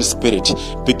of the Holy Spirit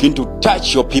begin to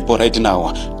touch your people right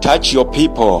now. Touch your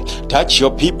people, touch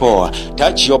your people,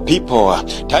 touch your people,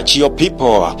 touch your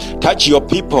people, touch your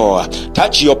people,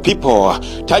 touch your people,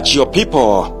 touch your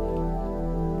people.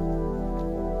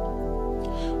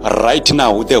 Right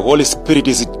now, the Holy Spirit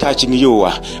is touching you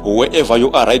wherever you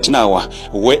are right now,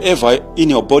 wherever in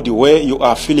your body where you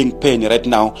are feeling pain right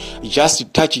now.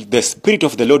 Just touch it. The Spirit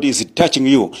of the Lord is touching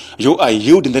you. You are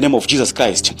healed in the name of Jesus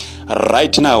Christ.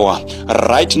 Right now,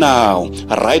 right now,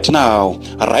 right now,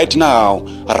 right now,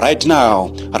 right now,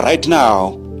 right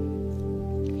now.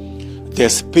 The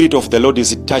Spirit of the Lord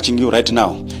is touching you right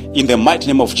now in the mighty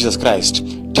name of Jesus Christ.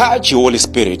 Touch Holy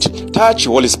Spirit, touch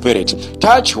Holy Spirit,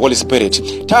 touch Holy Spirit,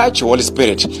 touch Holy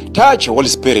Spirit, touch Holy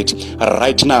Spirit,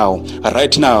 right now,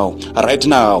 right now, right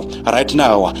now, right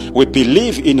now. We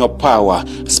believe in your power.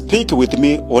 Speak with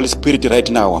me, Holy Spirit, right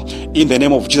now. In the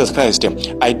name of Jesus Christ,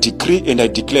 I decree and I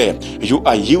declare, you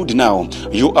are healed now,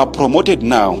 you are promoted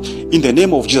now. In the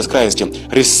name of Jesus Christ,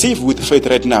 receive with faith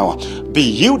right now. Be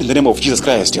healed in the name of Jesus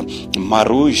Christ.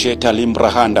 Maruje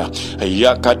talimbrahanda,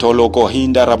 yakatoloko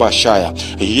hinda rabashaya,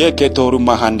 yeketoru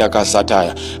mahanda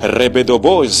kasataya,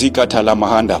 rebedobo zikatala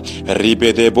mahanda,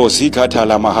 ribedebo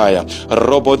zikatala mahaya,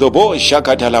 robodobo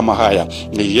shakatala mahaya,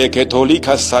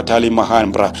 yeketolika satali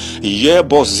mahambra,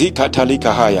 yebo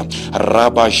zikatalika haya,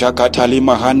 rabashakatali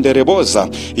mahandereboza,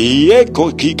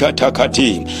 yeko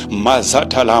kikatakati,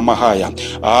 mazatala mahaya,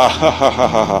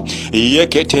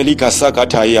 yeketelika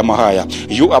sakataya mahaya.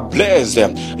 You are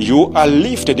blessed, you are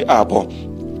lifted up.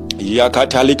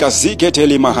 Yakatalika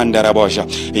ziketeli mahandarabosha.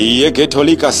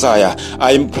 Yeketolika saya.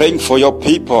 I am praying for your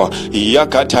people.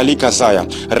 Yakatalika saya.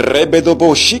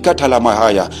 Rebedobo shikatala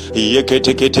mahaya.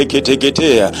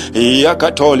 Yeketeketeketeketea.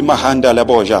 Yakatoli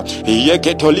mahandalabosha.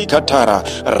 Yeketolika tara.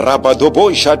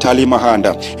 Rabadobo shatali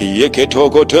mahanda.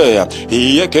 Yeketogotea.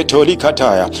 Yeketolika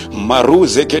taya.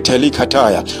 Maruze ketelika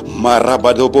taya.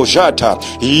 Marabadobo jata.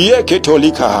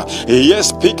 Yeketolika. Yes,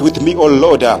 speak with me, O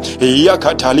Lord.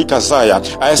 Yakatalika saya.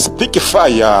 I speak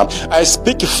fire. I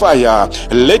speak fire.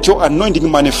 Let your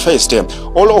anointing manifest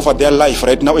all over their life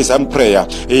right now as I'm prayer.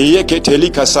 Let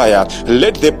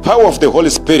the power of the Holy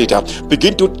Spirit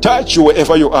begin to touch you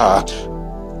wherever you are.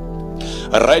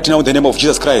 Right now in the name of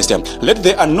Jesus Christ, let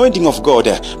the anointing of God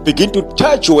begin to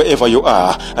touch you wherever you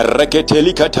are.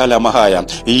 Reketelika talamahaya,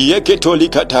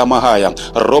 yeketolika tamahaya,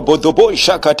 robodobo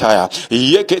shakataya,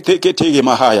 yeketekete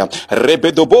mahaya,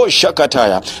 rebedobo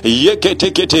shakataya,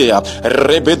 yeketeketea,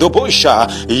 rebedobosha,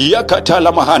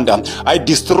 yakatala mahanda. I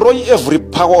destroy every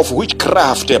power of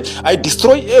witchcraft. I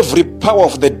destroy every power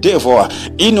of the devil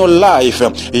in your life.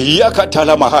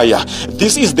 Yakatala mahaya.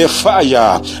 This is the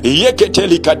fire.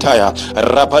 Yeketelika taya.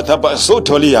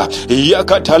 Rabatabasotolia,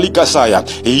 Yakatalikasaya,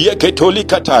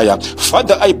 Yaketolikataya.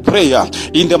 Father, I pray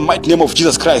in the mighty name of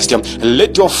Jesus Christ,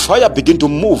 let your fire begin to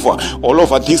move all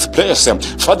over this place.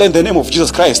 Father, in the name of Jesus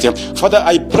Christ, Father,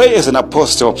 I pray as an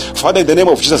apostle. Father, in the name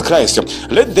of Jesus Christ,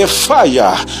 let the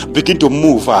fire begin to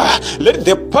move. Let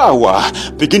the power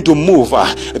begin to move.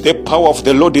 The power of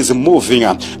the Lord is moving.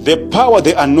 The power,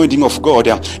 the anointing of God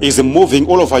is moving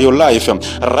all over your life.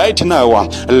 Right now,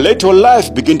 let your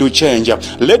life begin to change.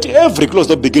 Let every closed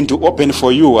door begin to open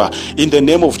for you in the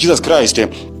name of Jesus Christ.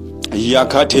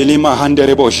 Yakateli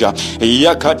mahanderebosha,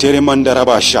 yakatele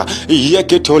mandarabasha,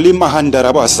 yaketoli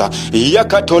mahandarabasa,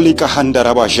 yakatolika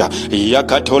handarabasha,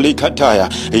 yakatolika taya,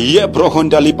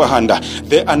 yebrohondali pahanda.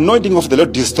 The anointing of the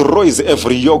Lord destroys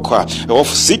every yoke of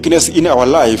sickness in our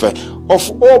life,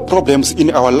 of all problems in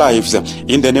our lives.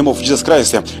 In the name of Jesus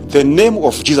Christ, the name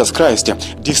of Jesus Christ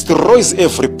destroys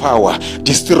every power,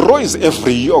 destroys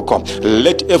every yoke.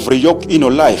 Let every yoke in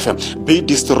your life be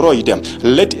destroyed.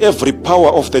 Let every power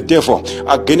of the devil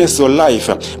against your life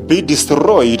be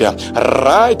destroyed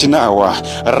right now,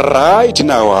 right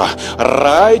now,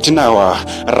 right now,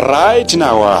 right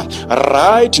now,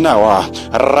 right now,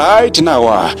 right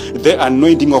now. The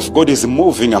anointing of God is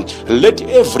moving. Let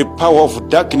every power of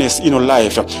darkness in your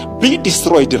life be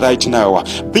destroyed right now.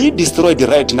 Be destroyed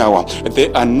right now.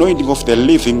 The anointing of the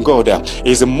living God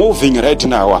is moving right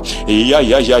now.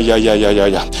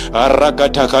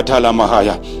 Aragatakatala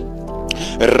mahaya.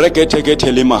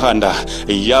 reketekete limahanda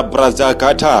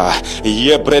yabrazakata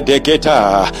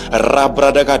yebredeketa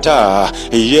rabradakata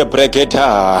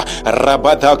yebreketa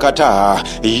rabatakata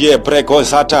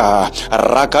yebrekosata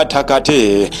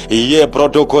rakatakate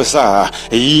yebrodokosa.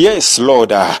 Yes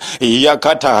Lord,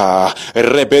 yakata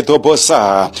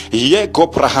rebetobosa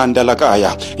yekoprahanda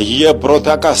lagaya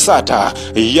yebrotakasata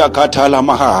yakata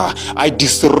lamaha. I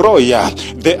destroy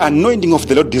the anointing of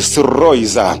the Lord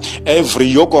destroys every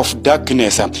yoke of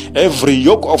darkness, every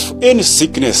yoke of any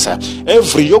sickness,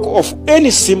 every yoke of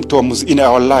any symptoms in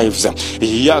our lives.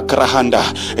 Yakrahanda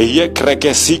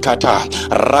yekrekesikata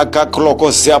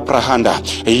rakaklokosya prahanda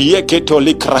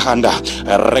yeketolikrahanda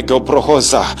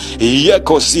regoprohosa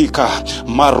yekosika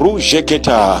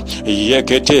marujeketa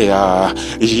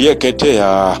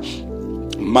yeketea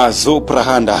Mazu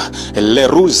prahanda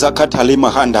leruza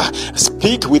katalimahanda.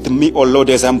 Speak with me, O Lord,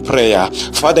 as I'm prayer.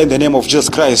 Father, in the name of Jesus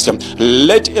Christ,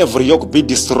 let every yoke be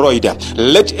destroyed.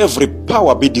 Let every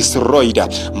power be destroyed.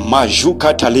 Maju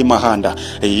katalimahanda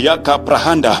yaka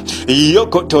prahanda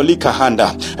yoko tolika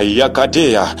handa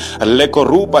yakadea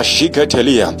lekoruba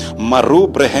shiketelia maru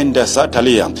brehenda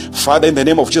satalia. Father, in the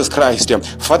name of Jesus Christ,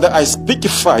 Father, I speak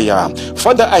fire.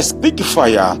 Father, I speak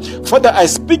fire. Father, I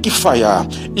speak fire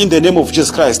in the name of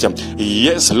Jesus Christ.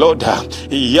 Yes, Lord. Father,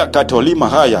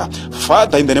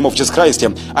 in the name of Jesus Christ,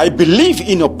 I believe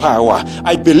in your power.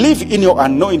 I believe in your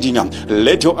anointing.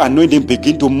 Let your anointing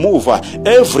begin to move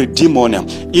every demon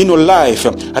in your life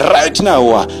right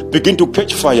now. Begin to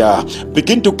catch fire.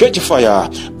 Begin to catch fire.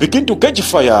 Begin to catch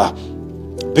fire.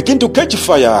 Begin to catch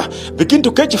fire. Begin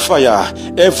to catch fire.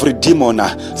 Every demon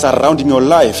surrounding your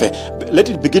life, let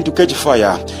it begin to catch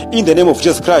fire in the name of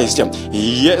Jesus Christ.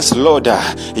 Yes, Lord.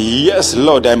 Yes,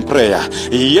 Lord, I'm prayer.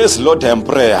 Yes, Lord, I'm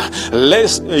prayer.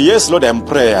 Yes, Lord, I'm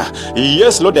prayer.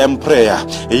 Yes, Lord, I'm prayer.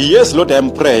 Yes, Lord, I'm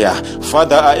prayer.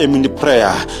 Father, I am in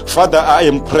prayer. Father, I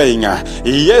am praying.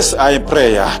 Yes, I am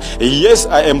prayer. Yes,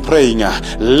 I am praying.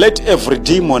 Let every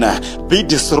demon be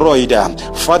destroyed.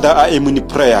 Father, I am in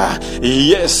prayer.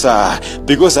 Yes,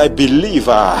 because I believe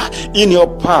in your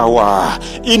power,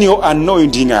 in your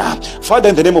anointing. Father,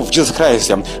 in the name of Jesus Christ,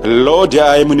 Lord,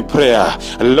 I am in prayer.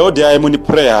 Lord, I am in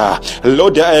prayer.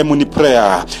 Lord, I am in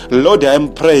prayer. Lord, I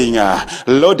am praying.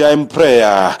 Lord, I am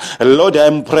prayer. Lord, I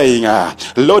am praying.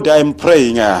 Lord, I am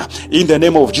praying. In the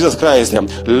name of Jesus Christ,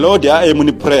 Lord, I am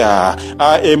in prayer.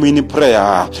 I am in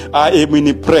prayer. I am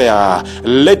in prayer.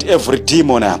 Let every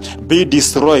demon be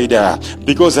destroyed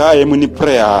because I am in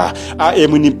prayer. I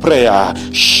am in prayer.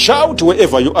 Shout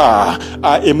wherever you are.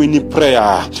 I am in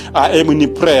prayer. I am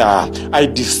in prayer. I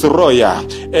destroy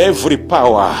every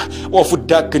power of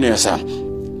darkness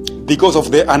because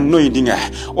of the anointing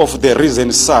of the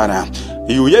risen Son.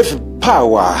 You have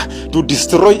power to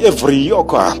destroy every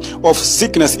yoke of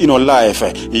sickness in your life.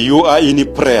 You are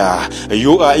in prayer.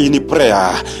 You are in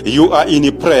prayer. You are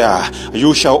in prayer.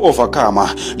 You shall overcome.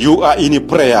 You are in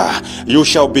prayer. You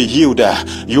shall be healed.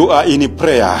 You are in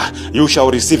prayer. You shall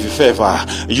receive favor.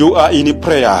 You are in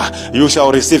prayer. You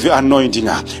shall receive anointing.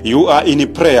 You are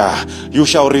in prayer. You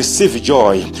shall receive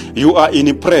joy. You are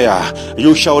in prayer.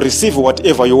 You shall receive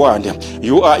whatever you want.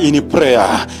 You are in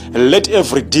prayer. Let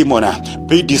every demon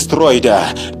be destroyed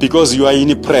because you are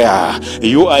in prayer.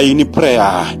 You are in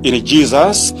prayer in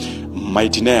Jesus'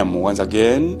 mighty name. Once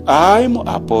again, I'm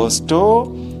Apostle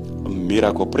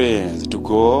Miracle Prince. To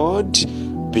God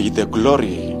be the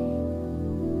glory.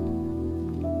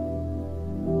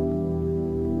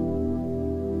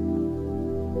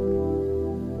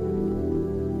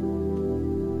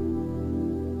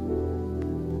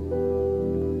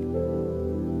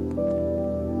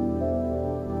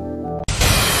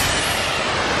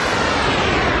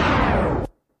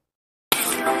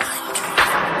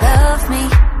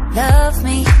 Love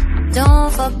me,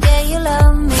 don't forget you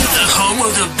love me. The home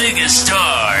of the biggest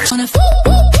stars.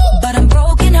 But I'm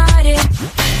broken hearted.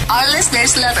 Our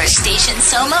listeners love our station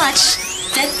so much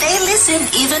that they listen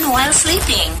even while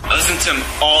sleeping. I listen to them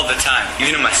all the time,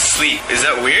 even in my sleep. Is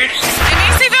that weird? It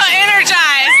makes me feel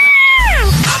energized.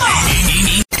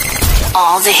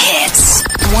 All the hits,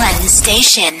 one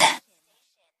station.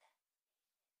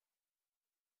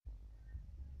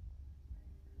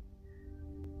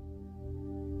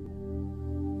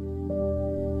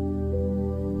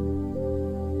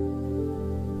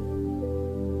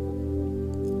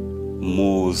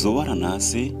 Muzuva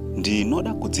ranhasi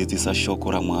ndinoda kudzidzisa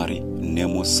shoko raMwari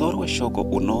nemusoro weshoko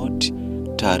unoti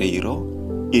tariro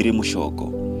iri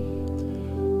mushoko.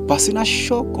 Pasina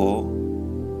shoko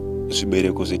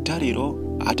zvibereko zvetariro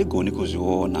hatigoni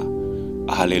kuzviona.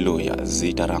 Haleluya.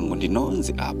 Zita rangu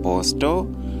ndinonzi Apostle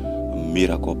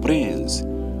Miracle Prince.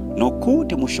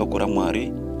 Nokuti mushoko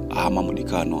raMwari Ama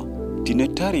mudikanwa, tine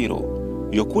tariro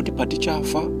yokuti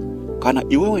patichafa kana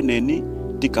iwewe neni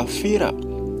tikafira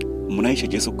munaisha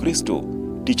Yesu Kristo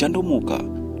tichandomuka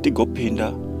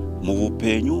tigopinda mu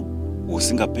upenyu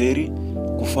usingaperi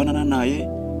kufanana naye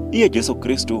iye Yesu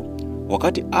Kristo.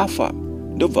 Wakati afa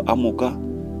ndobva amuka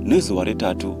nezuva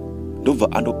retatu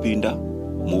ndobva andopinda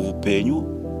mu upenyu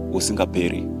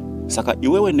usingaperi. Saka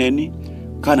iwewe neni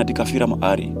kana tikafira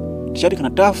maari tichati kana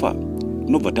tafa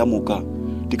ndobva tamuka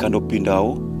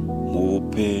tikandopindawo mu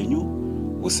upenyu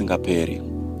usingaperi.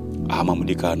 Ama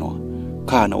mudikanwa,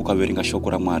 kana ukaverenga shoko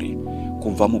ra Mwari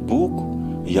kubva mu book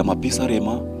ya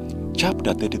Mapisarema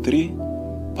chapter 33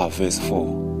 pa verse 4,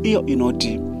 iyo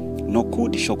inoti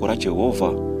nokuti shoko ra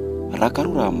Jehova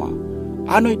rakarurama,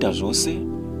 anoita zvose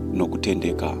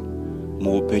nokutendeka.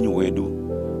 Mu upenyu wedu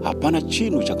hapana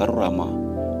chinhu chakarurama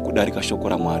kudarika shoko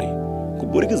ra Mwari.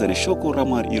 Kuburikidza neshoko ra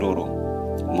Mwari iroro,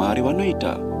 Mwari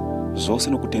vanoita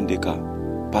zvose nokutendeka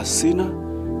pasina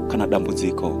kana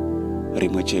dambudziko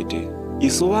rimwe chete.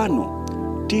 Isu vanhu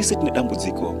tise tine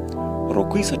dambudziko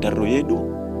rokuisa tariro yedu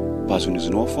pazvinhu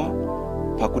zvinofa,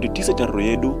 pakuti tise tariro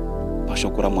yedu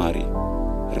pashoko ra Mwari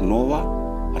rinova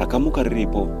rakamuka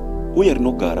riripo uye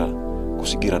rinogara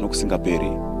kusvikira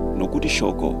nokusingaperi, nokuti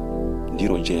shoko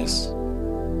ndiro Jesu.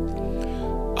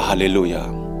 Haleluya.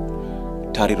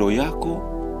 Tariro yako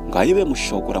ngaive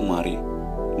mushoko ra Mwari,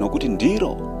 nokuti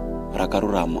ndiro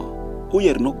rakarurama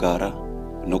uye rinogara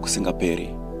nokusingaperi.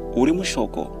 Uri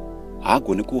mushoko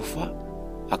haagoni kufa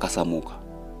akasamuka,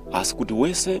 asi kuti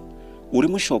wese uri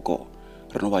mushoko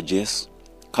rinova Jesu.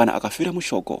 Kana akafira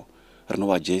mushoko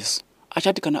rinova Jesu,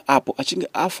 achati kana apo achinge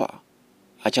afa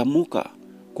achamuka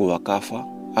kuvakafa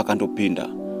akandopinda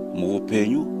mu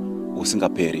upenyu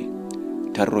usingaperi.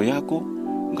 Tariro yako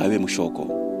ngaive mushoko,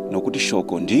 nokuti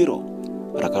shoko ndiro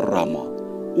rakarurama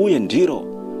uye ndiro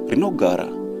rinogara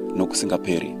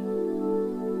nokusingaperi.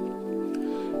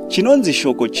 Chinonzi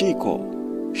shoko chiko,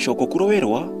 shoko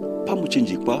kuroverwa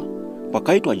pamuchinjikwa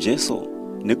pakaitwa Jesu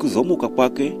nekuzomuka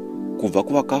kwake kubva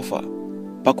kuvakafa.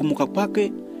 Pakumuka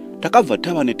kwake takabva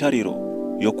tava netariro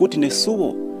yokuti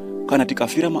nesuwo kana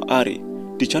tikafira maari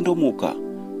tichandomuka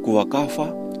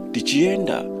kuvakafa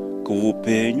tichienda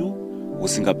kuupenyu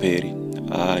usingaperi.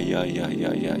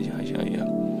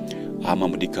 Ama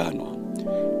mudikanwa,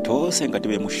 tose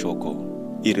ngative mushoko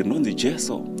iri rinonzi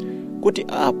Jesu, kuti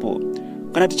apo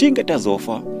kana tichinge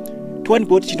tazofa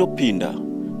tiwanikwe kuti tinopinda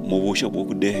mu ushe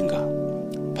hwokudenga.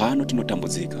 Pano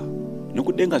tinotambudzika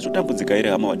nokudenga zvotambudzika ere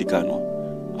hama wadikanwa?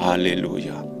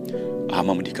 Haleluya.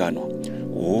 Hama mudikanwa,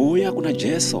 uya kuna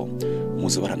Jesu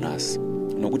muzuva ranhasi,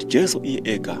 nokuti Jesu iye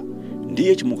ega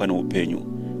ndiye chimuka noupenyu.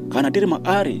 Kana tiri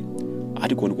maari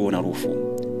hatigoni kuona rufu,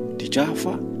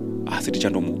 tichafa asi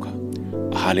tichandomuka.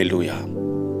 Haleluya.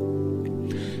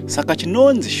 Saka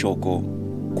chinonzi shoko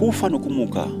kufa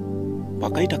nokumuka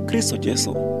pakaita Kristo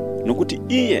Jesu, nokuti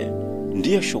iye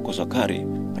ndiye shoko zvakare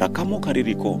rakamuka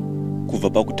ririko kubva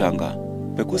pakutanga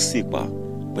pekusikwa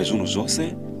kwezvinhu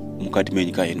zvose mukati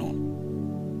menyika ino.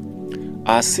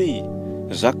 Asi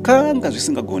zvakanga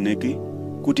zvisingagoneki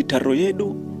kuti tariro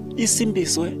yedu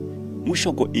isimbiswe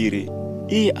mushoko iri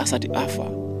iye asati afa,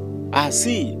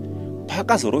 asi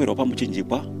pakazoroverwa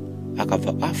pamuchinjikwa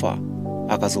akabva afa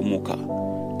akazomuka.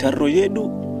 Tariro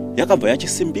yedu yakabva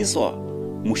yachisimbiswa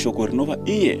mushoko rinova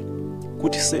iye,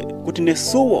 kuti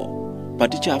nesuwo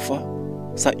patichafa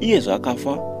sa iye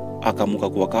zvakafa akamuka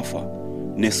kuvakafa,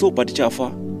 nesuwo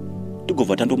patichafa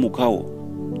tigobva tandomukawo,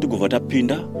 tigobva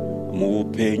tapinda mu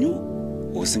upenyu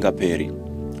husingaperi.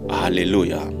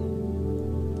 Haleluya.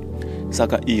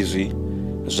 Saka izvi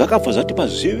zvakabva zvatipa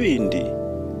zvivindi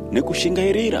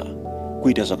nekushingairira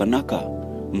kuita zvakanaka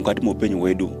mukati muupenyu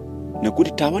hwedu,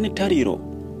 nekuti tava netariro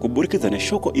kuburikidza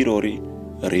neshoko irori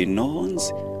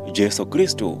rinonzi Jesu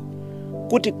Kristu,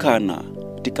 kuti kana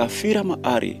tikafira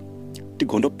maari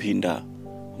tigondopinda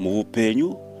mu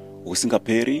upenyu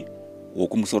husingaperi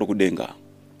hwokumusoro kudenga.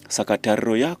 Saka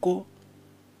tariro yako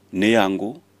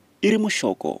neyangu iri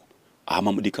mushoko.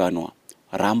 Hama mudikanwa,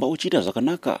 ramba uchiita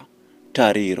zvakanaka.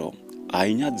 Tariro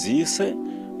hainyadzise,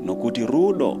 nokuti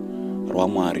rudo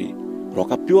rwaMwari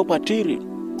rwakapiwa patiri,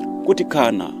 kuti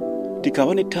kana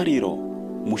tikava netariro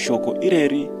mushoko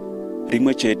ireri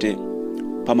rimwe chete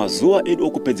pamazuva edu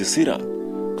okupedzisira,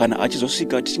 kana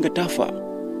achizosvika tichinge tafa,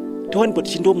 tiwanikwa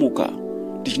tichindomuka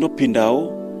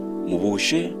tichindopindawo mu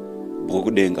ushe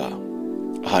hwokudenga.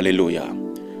 Haleluya.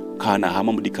 Kana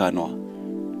hama mudikanwa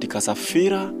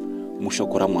tikasafira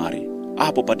mushoko raMwari,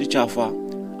 apo patichafa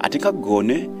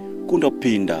hatingagone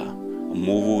kundopinda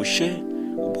mu ushe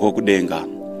hwokudenga.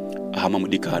 Hama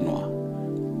mudikanwa,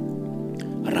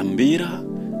 rambira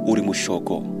uri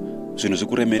mushoko. Zvinhu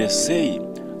zvikuremeresei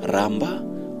ramba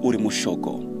uri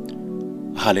mushoko.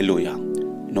 Haleluya.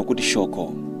 Nokuti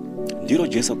shoko ndiro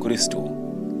Jesu Kristo.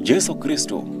 Jesu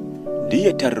Kristo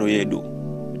ndiye tariro yedu,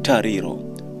 tariro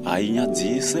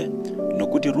ainyadzise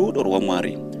nokuti rudo rwa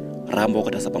Mwari ramba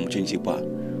ukatasa pamuchinjipwa,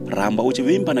 ramba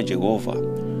uchivimba na Jehova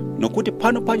nokuti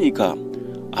pano panyika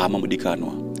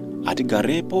amamudikanwa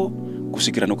atigarepo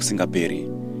kusvikira nokusingaperi.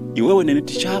 Iwewe nene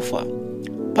tichafa,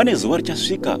 pane zuva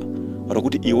richasvika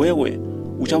rokuti iwewe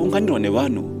uchaunganirwa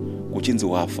nevanhu kuchinzi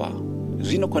wafa.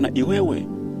 Zvino kana iwewe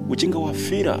uchinga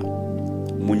wafira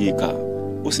munyika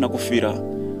usina kufira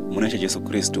muna Jesu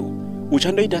Kristo,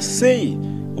 uchandoita sei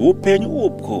upenyu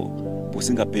ubwo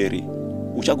busingaperi?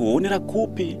 Uchagoonera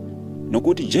kupi?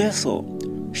 Nokuti Jesu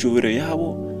shuviro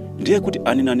yavo ndiye kuti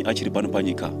ani nani achiri pano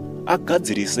panyika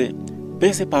agadzirise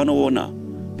pese paanoona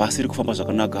pasiri kufamba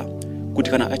zvakanaka,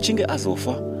 kuti kana achinge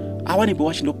azofa awanipo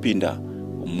wachindopinda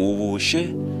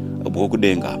muvushe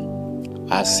bwokudenga.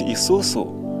 Asi isusu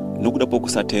nokuda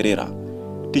pokusateerera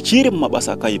tichiri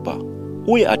mumabasa akaipa,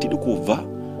 uye atidi kubva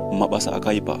mumabasa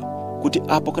akaipa, kuti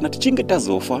apo kana tichinge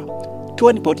tazofa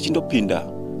tiwanipo tichindopinda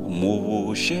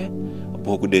muvushe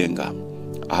bwokudenga.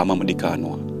 Hama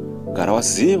mudikanwa, gara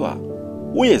waziva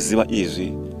uye ziva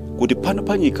izvi kuti pano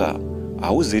panyika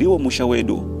hauziriwo musha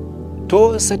wedu,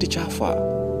 tose tichafa.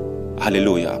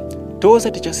 Haleluya.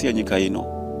 Tose tichasiya nyika ino,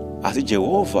 asi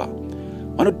Jehovha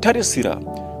vanotarisira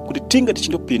kuti tinge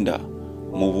tichindopinda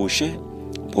muvushe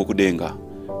bwokudenga.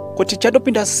 Kuti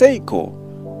tichadopinda seiko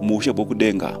muvushe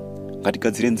bwokudenga?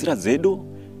 Ngatigadzire nzira dzedu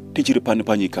tichiri pano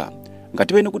panyika,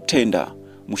 ngative nokutenda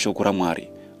mushoko raMwari,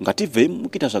 ngativhei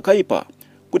mukuita zvakaipa,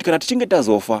 kuti kana tichinge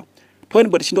tazofa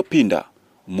tiwanipo tichindopinda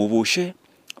muvushe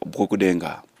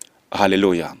bwokudenga.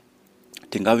 Haleluya.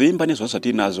 Tingavimba nezvazvo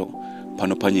zvatinazvo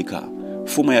pano panyika,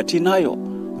 pfuma yatinayo,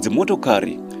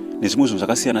 dzimotokari nezvimwe zvinhu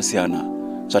zvakasiyana siyana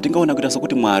zvatingaona kuita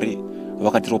sokuti Mwari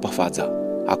vakatiropafadza.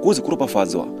 Hakuzi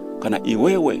kuropafadzwa kana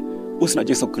iwewe usina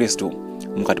Jesu Kristu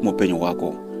mukati muupenyu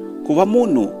hwako. Kuva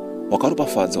munhu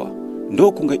wakaropafadzwa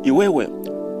ndokunge iwewe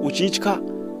uchitya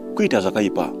kuita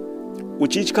zvakaipa,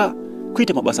 uchitya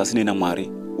kuita mabasa asina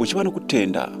naMwari, uchiva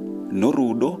nokutenda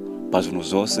norudo pazvinhu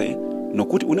zvose,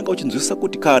 nokuti unenge uchinzwisisa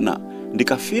kuti kana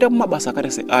ndikafira mumabasa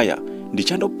akaita seaya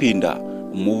ndichandopinda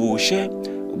muvushe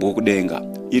bwokudenga.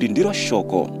 Iri ndiro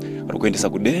shoko rokuendesa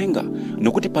kudenga,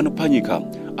 nokuti pano panyika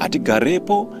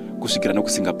hatigarepo kusvikira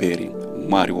nokusingaperi.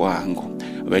 Mwari wangu,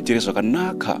 vaitire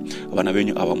zvakanaka vana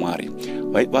venyu ava Mwari,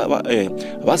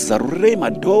 vazarurei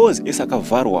madhozi ese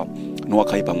akavharwa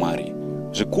nowakaipa Mwari.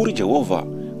 Zvikuru Jehovha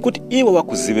kuti ivo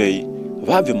vakuzivei,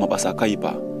 vabve mumabasa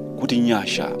akaipa, kuti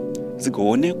nyasha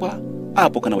dzigoonekwa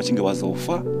apo kana vachinge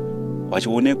vazofa,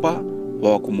 vachionekwa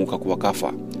vavakumuka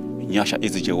kuvakafa. Nyasha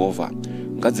idzi Jehovha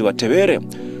ngadzivatevere,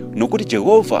 nokuti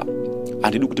Jehovha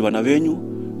handidi kuti vana venyu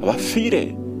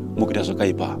vafire mukuita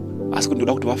zvakaipa, asi kuti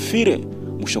ndoda kuti vafire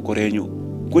mushoko renyu,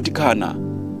 kuti kana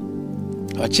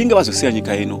vachinge vazosiya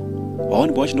nyika ino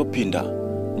vawanikwa vachindopinda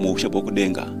muushe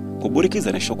bwokudenga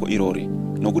kuburikidza neshoko irori,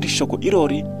 nokuti shoko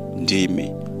irori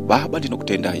ndimi. Baba,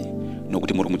 ndinokutendai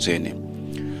nokuti muri mutsvene.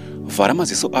 Vhara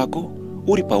maziso ako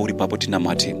uri pauri papo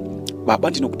tinamate. Baba,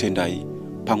 ndinokutendai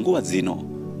panguva dzino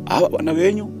ava vana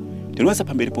venyu ndinoisa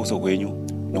pamberi pouso hwenyu,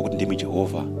 nokuti ndimi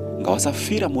Jehovha.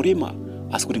 Ngavasafira murima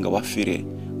asi kuti ngavafire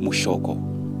mushoko.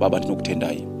 Baba,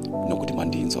 ndinokutendai nokuti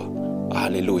mandinzwa.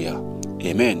 Hallelujah.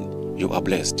 Amen. You are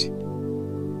blessed.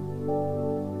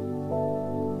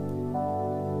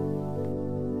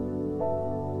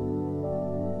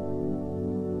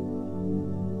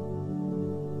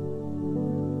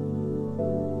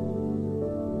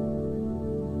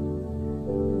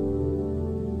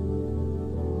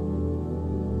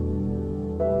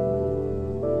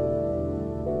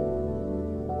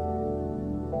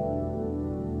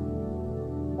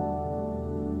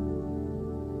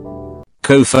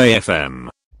 Kofa FM.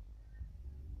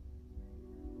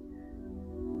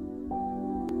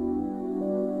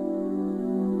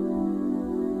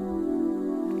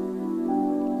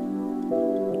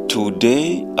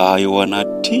 Today I wanna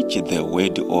teach the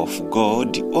word of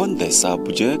God on the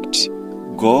subject,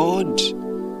 God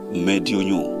made you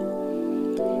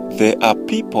new. There are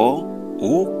people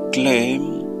who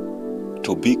claim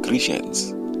to be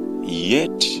Christians,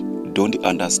 yet don't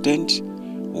understand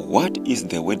what is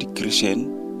the word Christian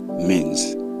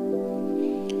means.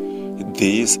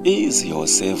 This is your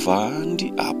servant,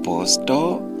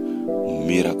 Apostle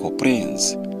Miracle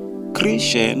Prince.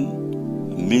 Christian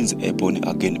means a born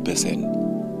again person,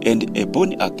 and a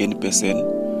born again person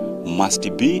must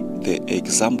be the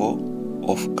example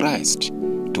of Christ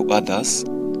to others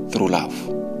through love.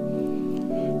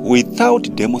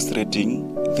 Without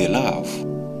demonstrating the love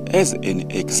as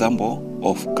an example,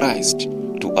 of Christ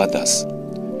to others.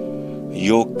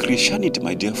 Your Christianity,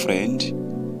 my dear friend,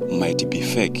 might be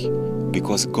fake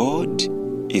because God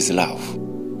is love.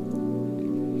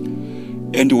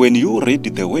 And when you read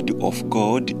the word of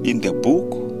God in the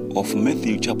book of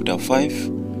Matthew chapter 5,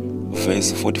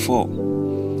 verse 44,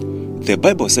 the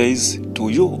Bible says to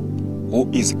you who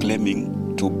is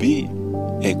claiming to be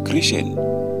a Christian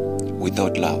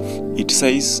without love, it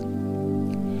says,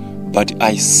 "But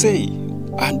I say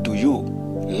unto you,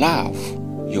 love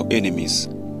your enemies,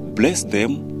 bless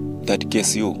them that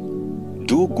curse you,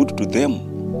 do good to them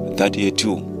that hate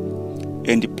you,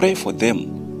 and pray for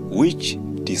them which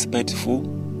despitefully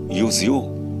use you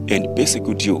and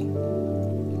persecute you."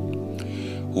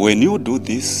 When you do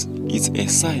this, it's a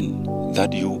sign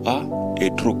that you are a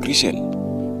true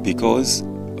Christian because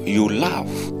you love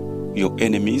your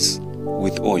enemies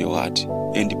with all your heart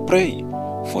and pray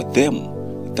for them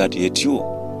that hate you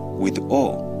with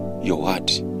all your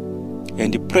heart,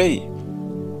 and pray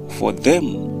for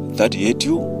them that hate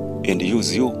you and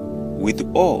use you with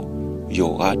all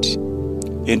your heart.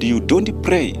 And you don't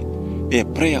pray a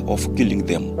prayer of killing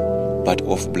them, but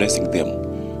of blessing them.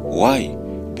 Why?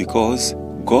 Because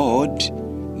God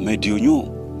made you new.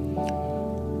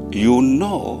 You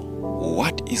know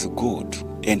what is good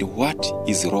and what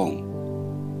is wrong.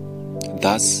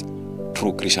 That's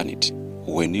true Christianity.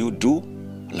 When you do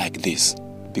like this,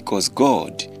 because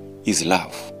God is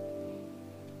love.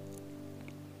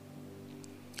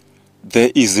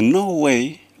 There is no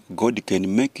way God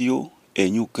can make you a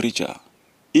new creature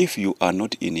if you are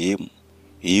not in Him.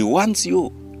 He wants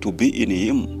you to be in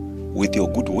Him with your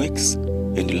good works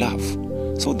and love,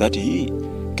 so that He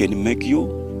can make you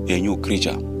a new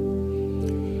creature.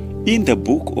 In the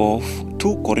book of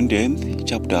 2 Corinthians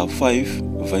chapter 5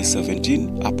 verse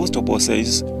 17, Apostle Paul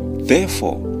says,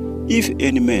 "Therefore, if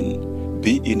any man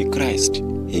be in Christ,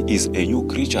 he is a new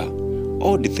creature.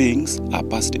 All the things are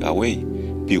passed away.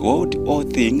 Behold, all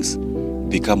things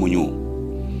become new."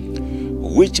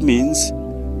 Which means,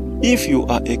 if you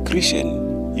are a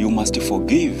Christian, you must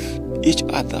forgive each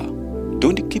other.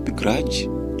 Don't keep a grudge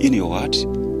in your heart,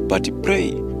 but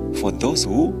pray for those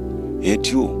who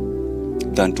hate you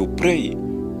than to pray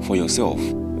for yourself.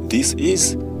 This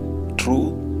is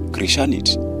true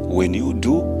Christianity when you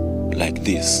do like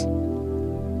this.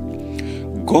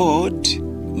 God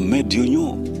made you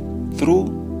new through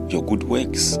your good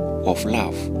works of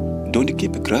love. Don't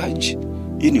keep a grudge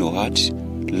in your heart.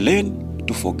 Learn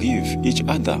to forgive each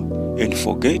other and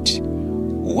forget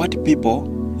what people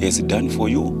has done for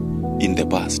you in the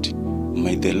past.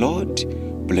 May the Lord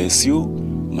bless you,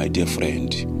 my dear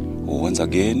friend. Once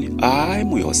again,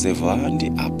 I'm your servant,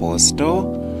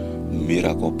 Apostle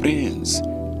Miracle Prince.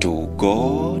 To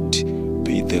God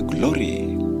be the glory.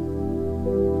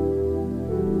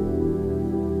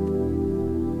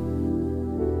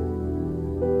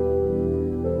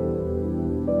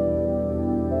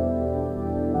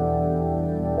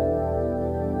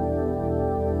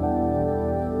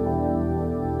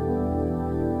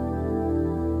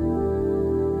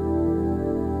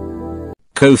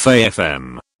 Kofe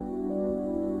FM.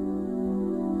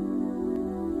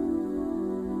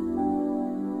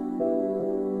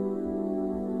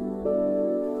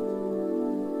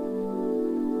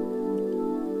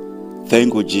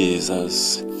 Thank you,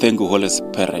 Jesus. Thank you, Holy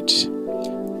Spirit.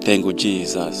 Thank you,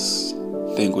 Jesus.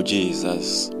 Thank you,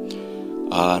 Jesus.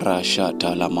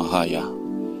 Arashata la mahaya.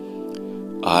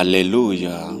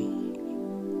 Hallelujah.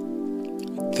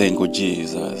 Thank you,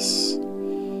 Jesus.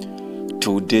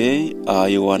 Today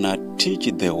I wanna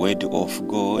teach the word of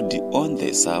God on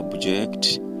the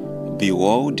subject,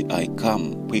 "Behold, I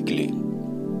come quickly."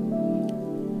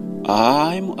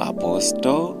 I'm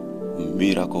Apostle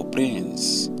Miracle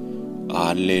Prince.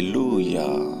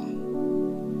 Hallelujah.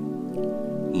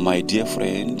 My dear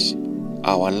friend,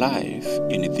 our life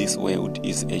in this world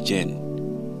is a journey.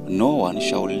 No one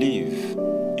shall live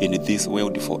in this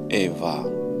world forever.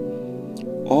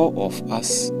 All of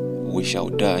us, we shall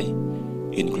die,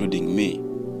 including me.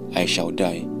 I shall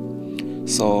die.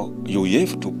 So you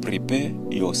have to prepare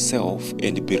yourself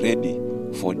and be ready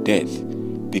for death,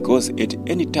 because at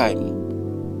any time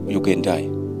you can die.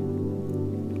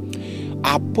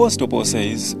 Apostle Paul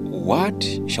says, "What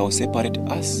shall separate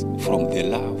us from the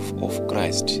love of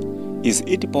Christ? Is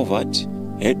it poverty,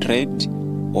 hatred,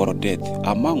 or death?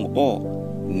 Among all,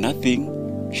 nothing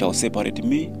shall separate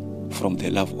me from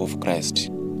the love of Christ."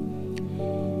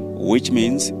 Which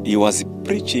means he was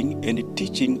preaching and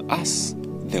teaching us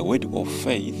the word of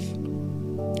faith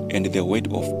and the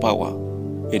word of power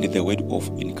and the word of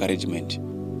encouragement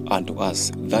unto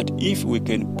us, that if we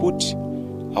can put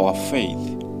our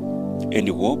faith and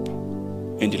hope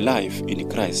and life in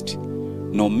Christ.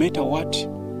 No matter what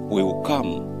will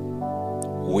come,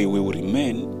 we will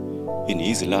remain in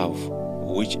His love,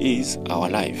 which is our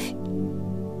life.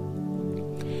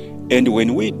 And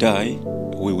when we die,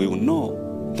 we will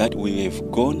know that we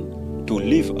have gone to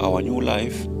live our new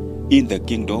life in the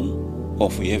kingdom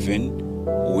of heaven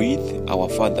with our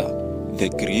Father, the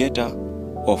Creator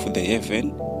of the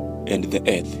heaven and the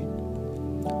earth.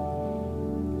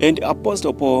 And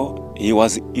Apostle Paul, he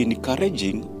was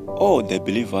encouraging all the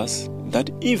believers that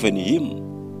even him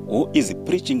who is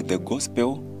preaching the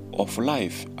gospel of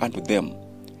life unto them,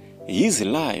 his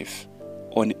life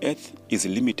on earth is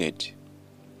limited.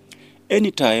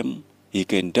 Anytime he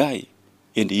can die,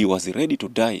 and he was ready to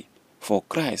die for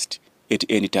Christ at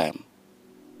any time.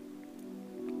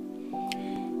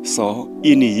 So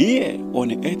in here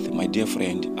on earth, my dear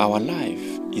friend, our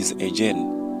life is a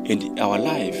journey, and our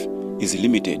life is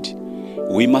limited.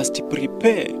 We must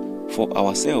prepare for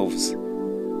ourselves,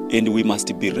 and we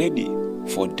must be ready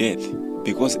for death,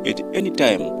 because at any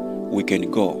time we can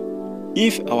go.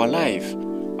 If our life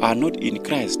are not in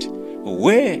Christ,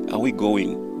 where are we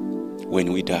going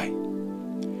when we die?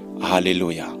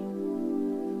 Hallelujah.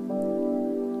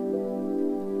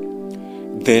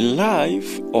 The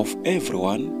life of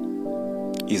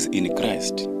everyone is in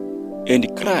Christ,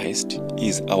 and Christ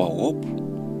is our hope.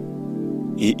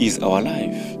 He is our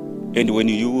life. And when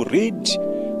you read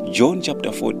John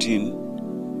chapter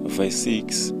 14, verse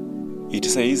 6, it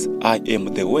says, I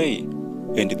am the way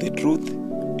and the truth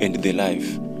and the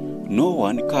life. No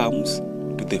one comes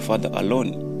to the Father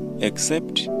alone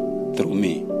except through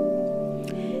me.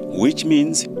 Which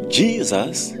means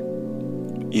Jesus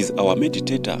is our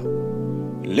meditator.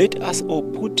 Let us all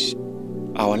put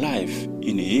our life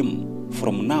in Him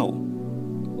from now.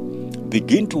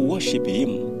 Begin to worship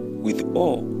Him with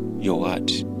all your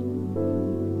heart.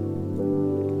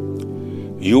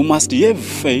 You must have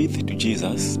faith to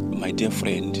Jesus, my dear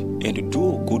friend, and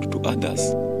do good to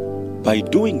others. By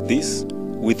doing this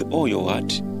with all your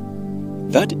heart,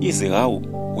 that is how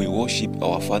we worship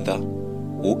our Father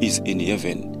who is in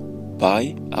heaven,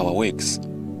 by our works.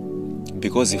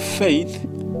 Because faith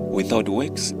without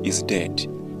works is dead.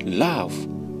 Love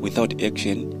without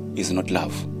action is not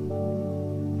love.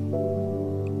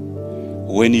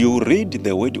 When you read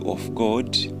the word of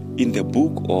God in the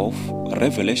book of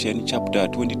Revelation chapter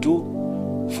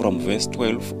 22 from verse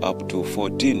 12 up to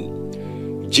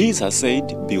 14, Jesus said,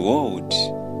 Behold,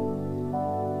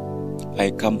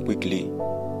 I come quickly,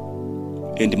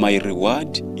 and my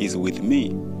reward is with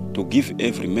me to give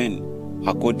every man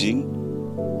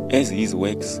according as his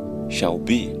works shall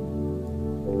be.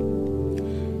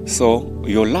 So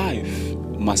your life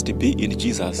must be in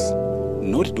Jesus,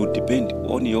 not to depend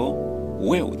on your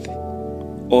wealth,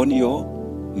 on your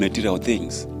material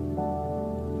things,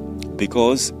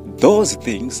 because those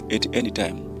things at any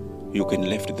time you can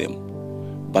left them.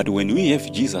 But when we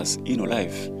have Jesus in your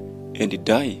life and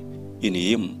die in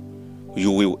Him,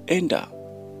 you will enter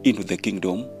into the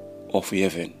kingdom of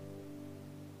heaven.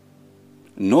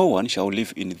 No one shall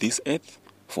live in this earth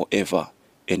forever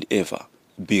and ever.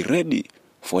 Be ready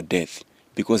for death,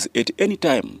 because at any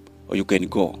time you can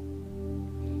go.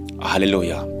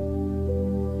 Hallelujah.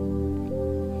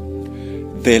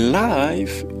 The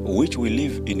life which we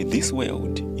live in this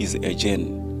world is a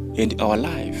journey, and our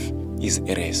life is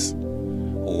a race.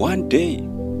 One day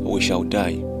we shall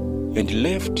die and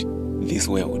left this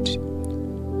world.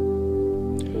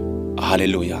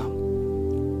 Hallelujah.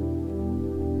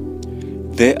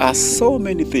 There are so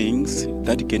many things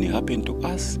that can happen to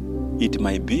us. It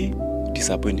might be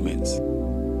disappointments,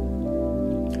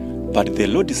 but the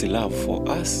Lord's love for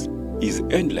us is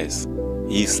endless.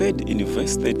 He said in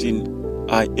verse 13,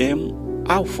 I am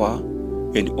Alpha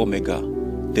and Omega,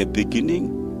 the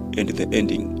beginning and the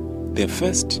ending, the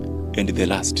first and the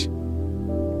last.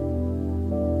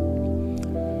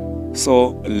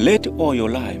 So let all your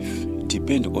life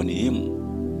depend on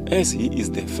Him, as He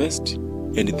is the first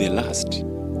and the last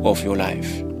of your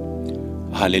life.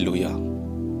 Hallelujah.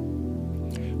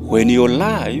 When your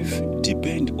life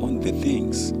depends on the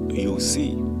things you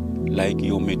see, like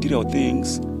your material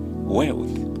things,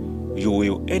 wealth, you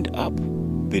will end up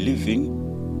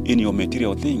believing in your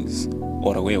material things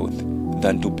or wealth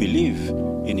than to believe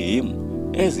in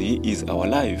Him, as He is our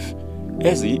life,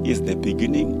 as He is the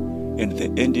beginning and the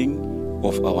ending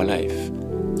of our life.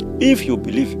 If you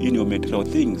believe in your material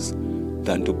things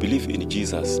than to believe in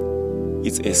Jesus,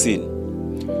 it's a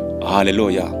sin.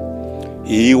 Hallelujah.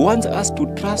 He wants us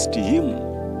to trust Him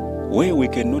where we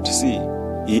cannot see.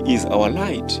 He is our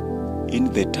light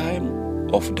in the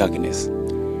time of darkness.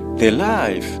 The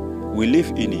life we live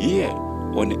in here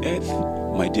on earth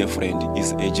my dear friend,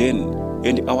 is a journey,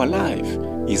 and our life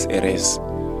is a race.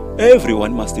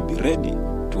 Everyone must be ready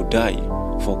to die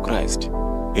for Christ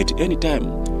at any time,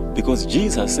 because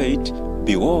Jesus said,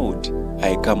 "Behold,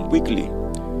 I come quickly."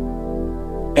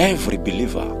 Every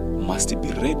believer must be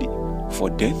ready for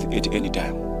death at any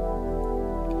time.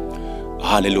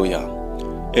 Hallelujah.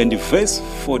 And verse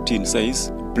 14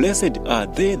 says, "Blessed are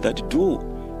they that do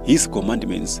his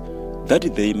commandments,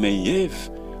 that they may have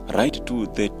right to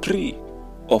the tree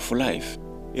of life,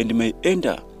 and may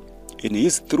enter in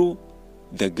his through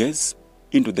the gates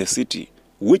into the city,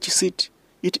 which city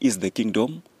it is the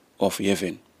kingdom of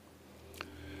heaven."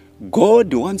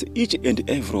 God wants each and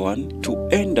everyone to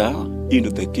enter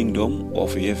into the kingdom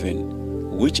of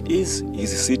heaven, which is his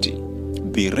city.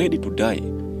 Be ready to die.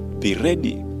 Be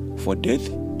ready for death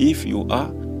if you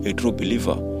are a true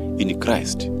believer in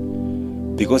Christ.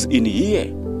 Because in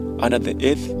here, under the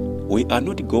earth, we are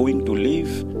not going to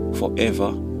live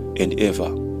forever and ever.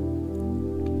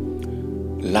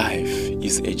 Life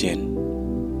is a journey.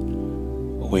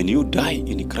 When you die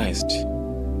in Christ,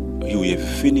 you have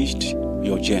finished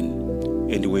your journey.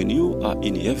 And when you are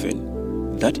in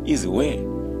heaven, that is where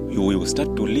you will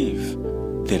start to live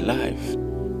the life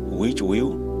which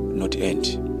will not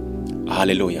end.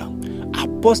 Hallelujah.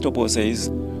 Apostle Paul says,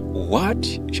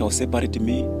 "What shall separate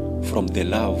me from the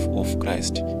love of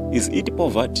Christ? Is it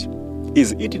poverty?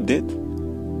 Is it death?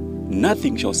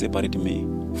 Nothing shall separate me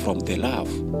from the love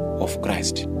of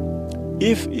Christ.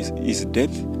 If it is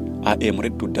death, I am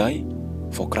ready to die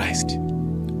for Christ."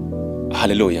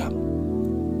 Hallelujah.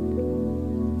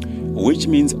 Which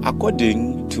means,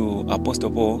 according to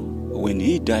Apostle Paul, when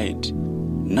he died,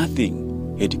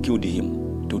 nothing had killed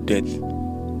him to death.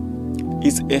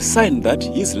 It's a sign that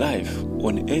his life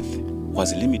on earth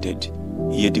was limited.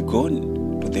 He had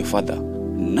gone to the Father.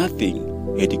 Nothing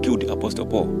had killed Apostle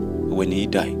Paul when he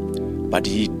died. But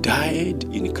he died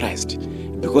in Christ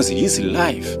because his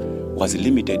life was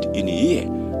limited in here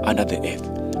under the earth.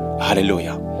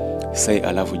 Hallelujah. Say,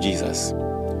 "I love Jesus."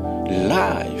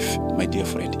 Life, my dear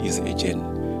friend, is a journey,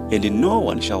 and no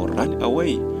one shall run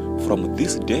away from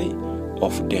this day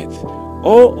of death.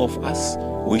 All of us,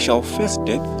 we shall face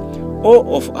death.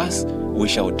 All of us, we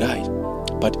shall die.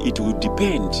 But it will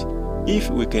depend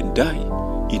if we can die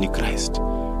in Christ.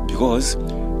 Because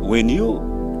when you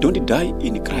don't die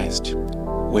in Christ,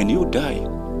 when you die,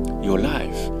 your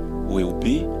life will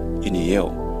be in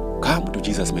hell. Come to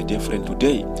Jesus, my dear friend,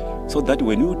 today, so that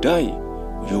when you die,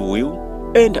 you will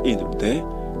enter into the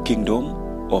kingdom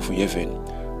of heaven.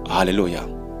 Hallelujah.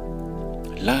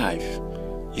 Life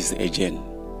is a journey.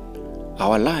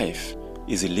 Our life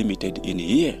is limited in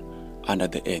here under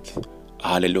the earth.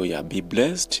 Hallelujah. Be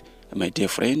blessed, my dear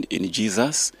friend, in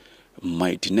Jesus'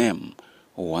 mighty name.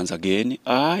 Once again,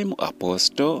 I'm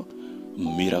Apostle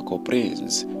Miracle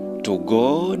Prince. To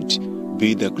God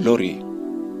be the glory.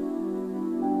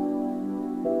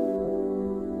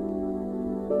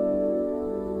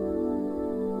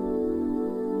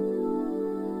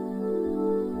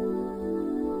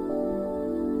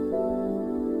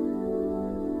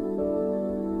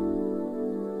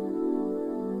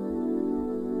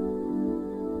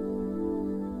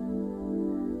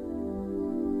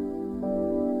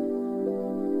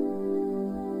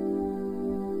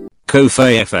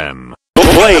 Kofi FM.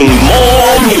 Playing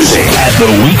more music at the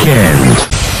weekend.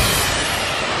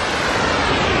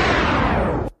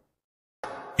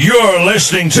 You're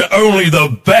listening to only the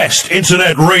best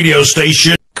internet radio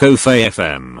station. Kofi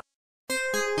FM.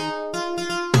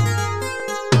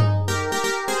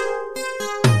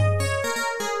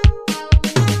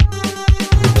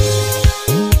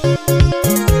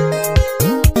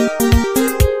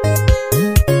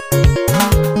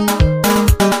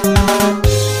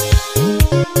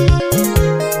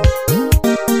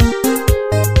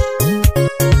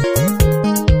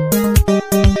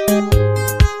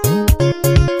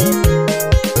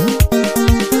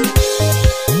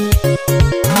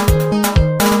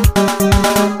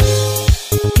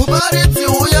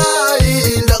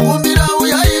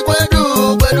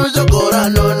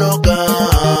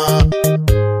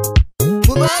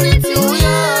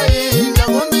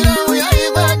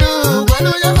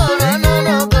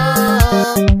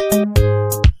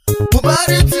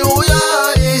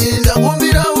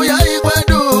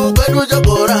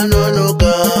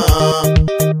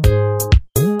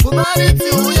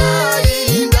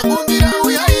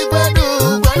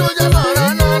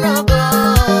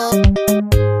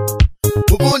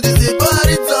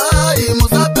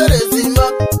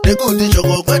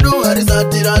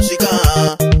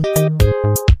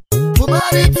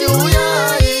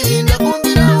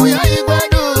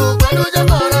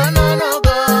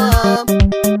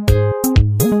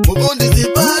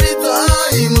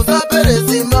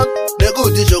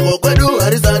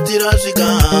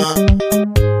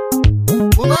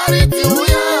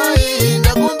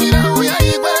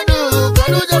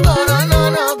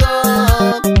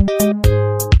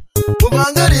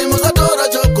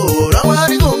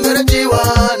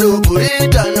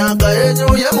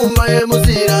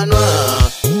 musiranwa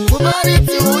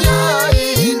mubaritsi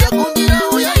uyai ndakumbira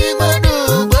uyai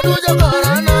kwedu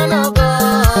chakarana naka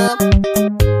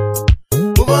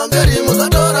muvangeri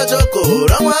musatora choko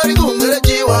ramwari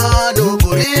kungerechiwanu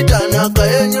kurita naka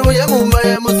yenyu yemumba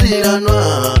yemusiranwa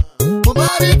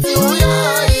mubaritsi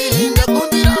uyai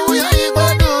ndakumbira uyai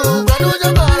kwedu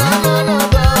chakarana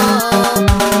naka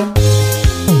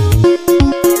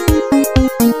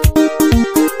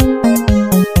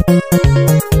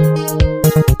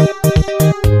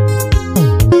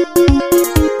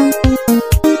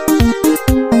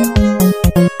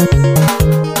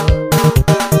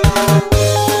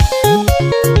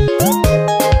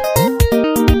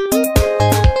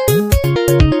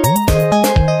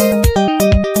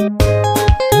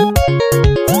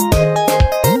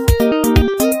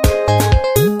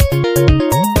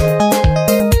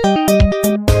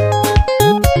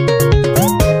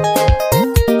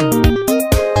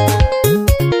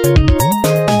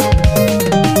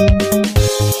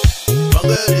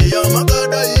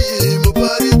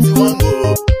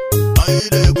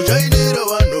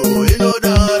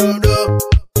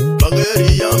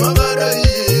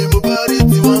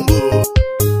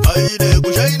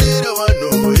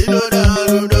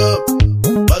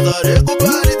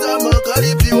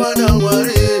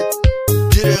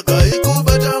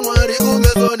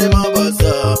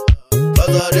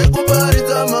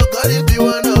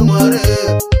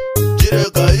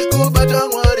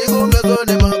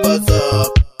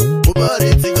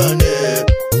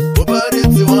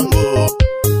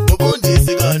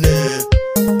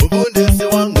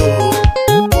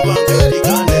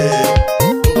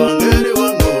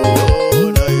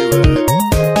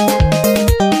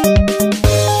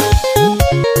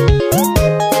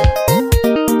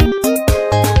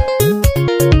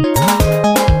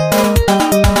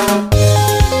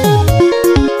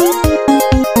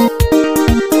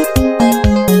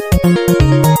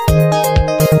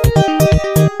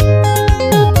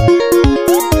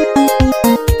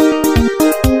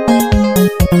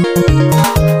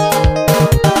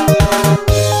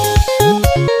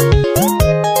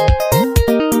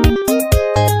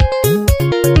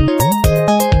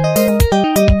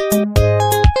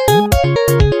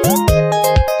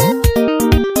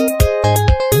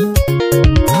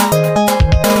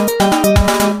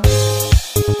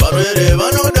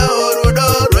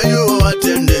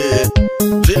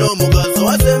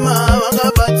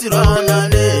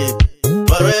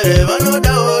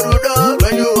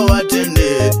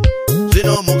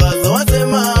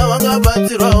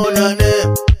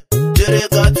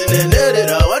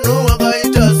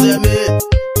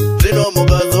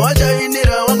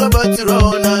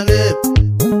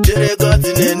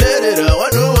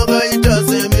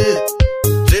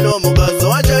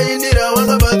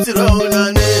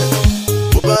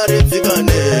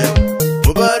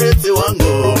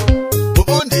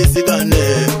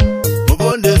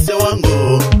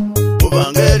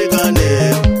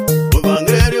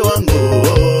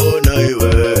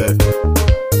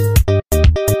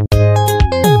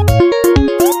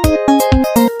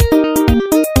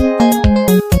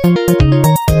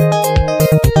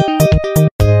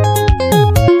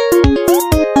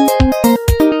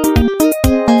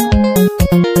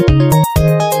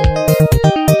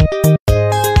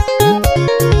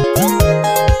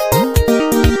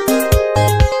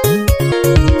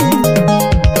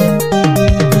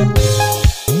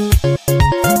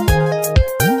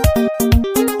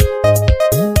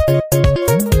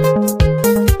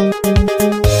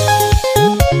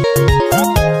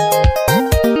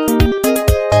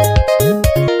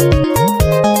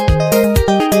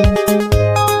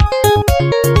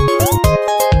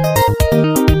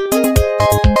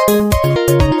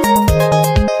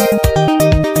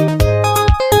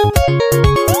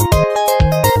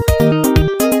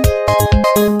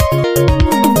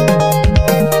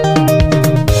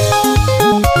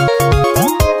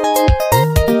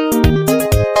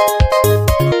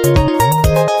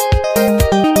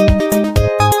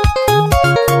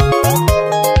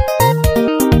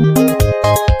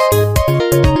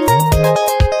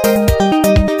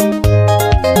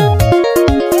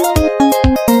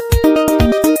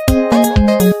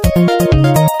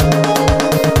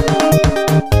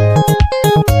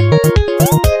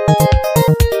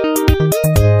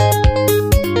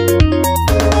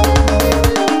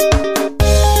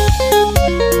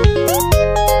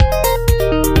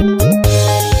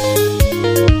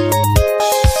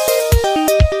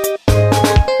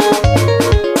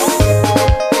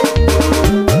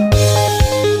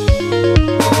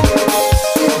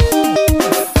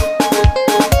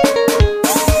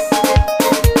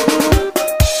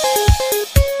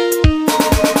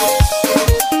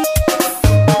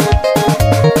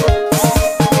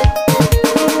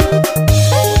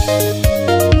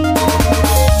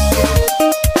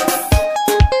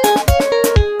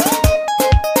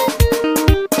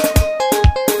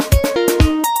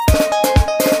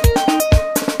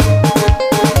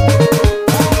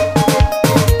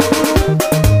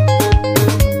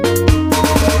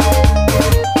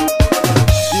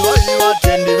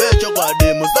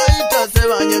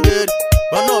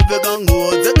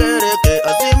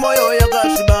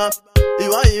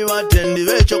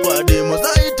chokwadi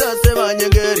musaita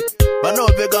sevanyengeri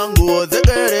vanopfeka nguo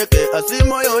dzekereke asi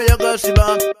moyo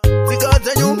yakasviba. Tsika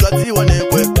dzenyu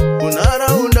ngadzionekwe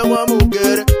kunharaunda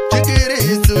kwamugere,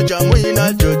 chikirisu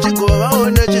chamuinacho chikovawo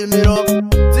nechimiro.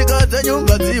 Tsika dzenyu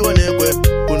ngadzionekwe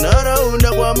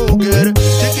kunharaunda kwamugere,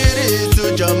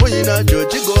 chikirisu chamuinacho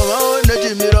chikovawo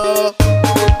nechimiro.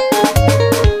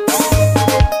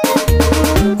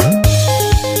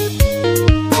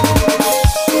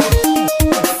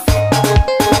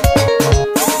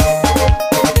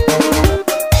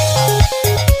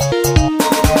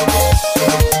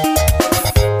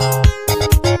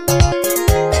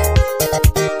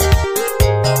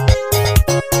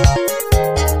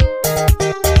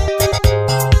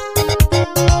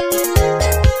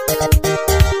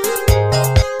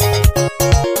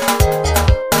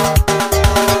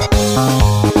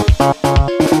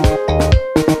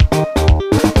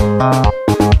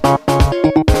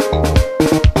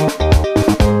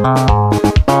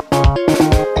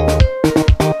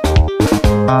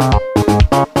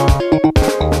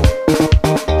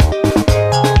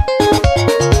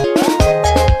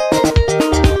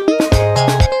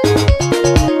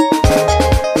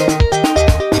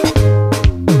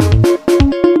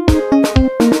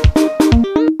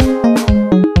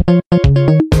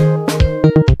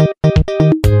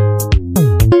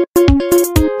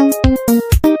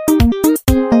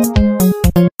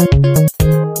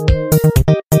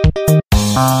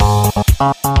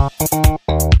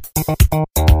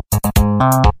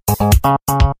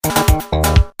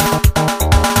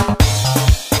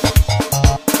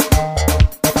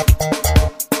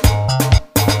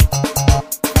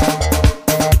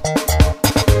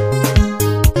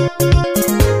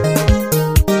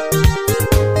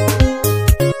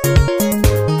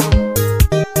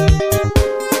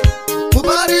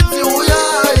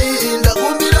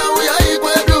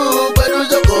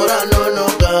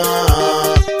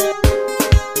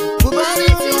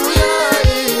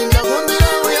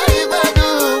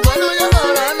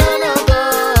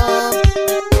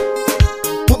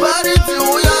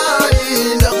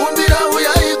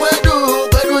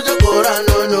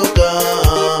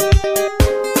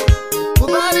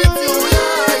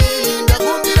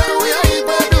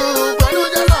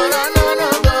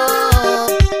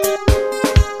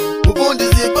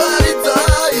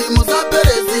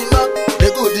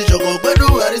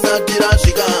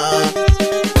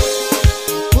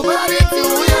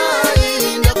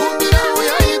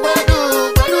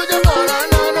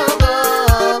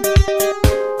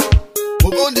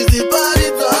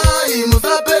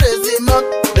 Musapere zima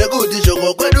nekuti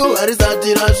shoko kwedu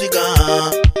harisati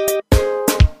rasvika.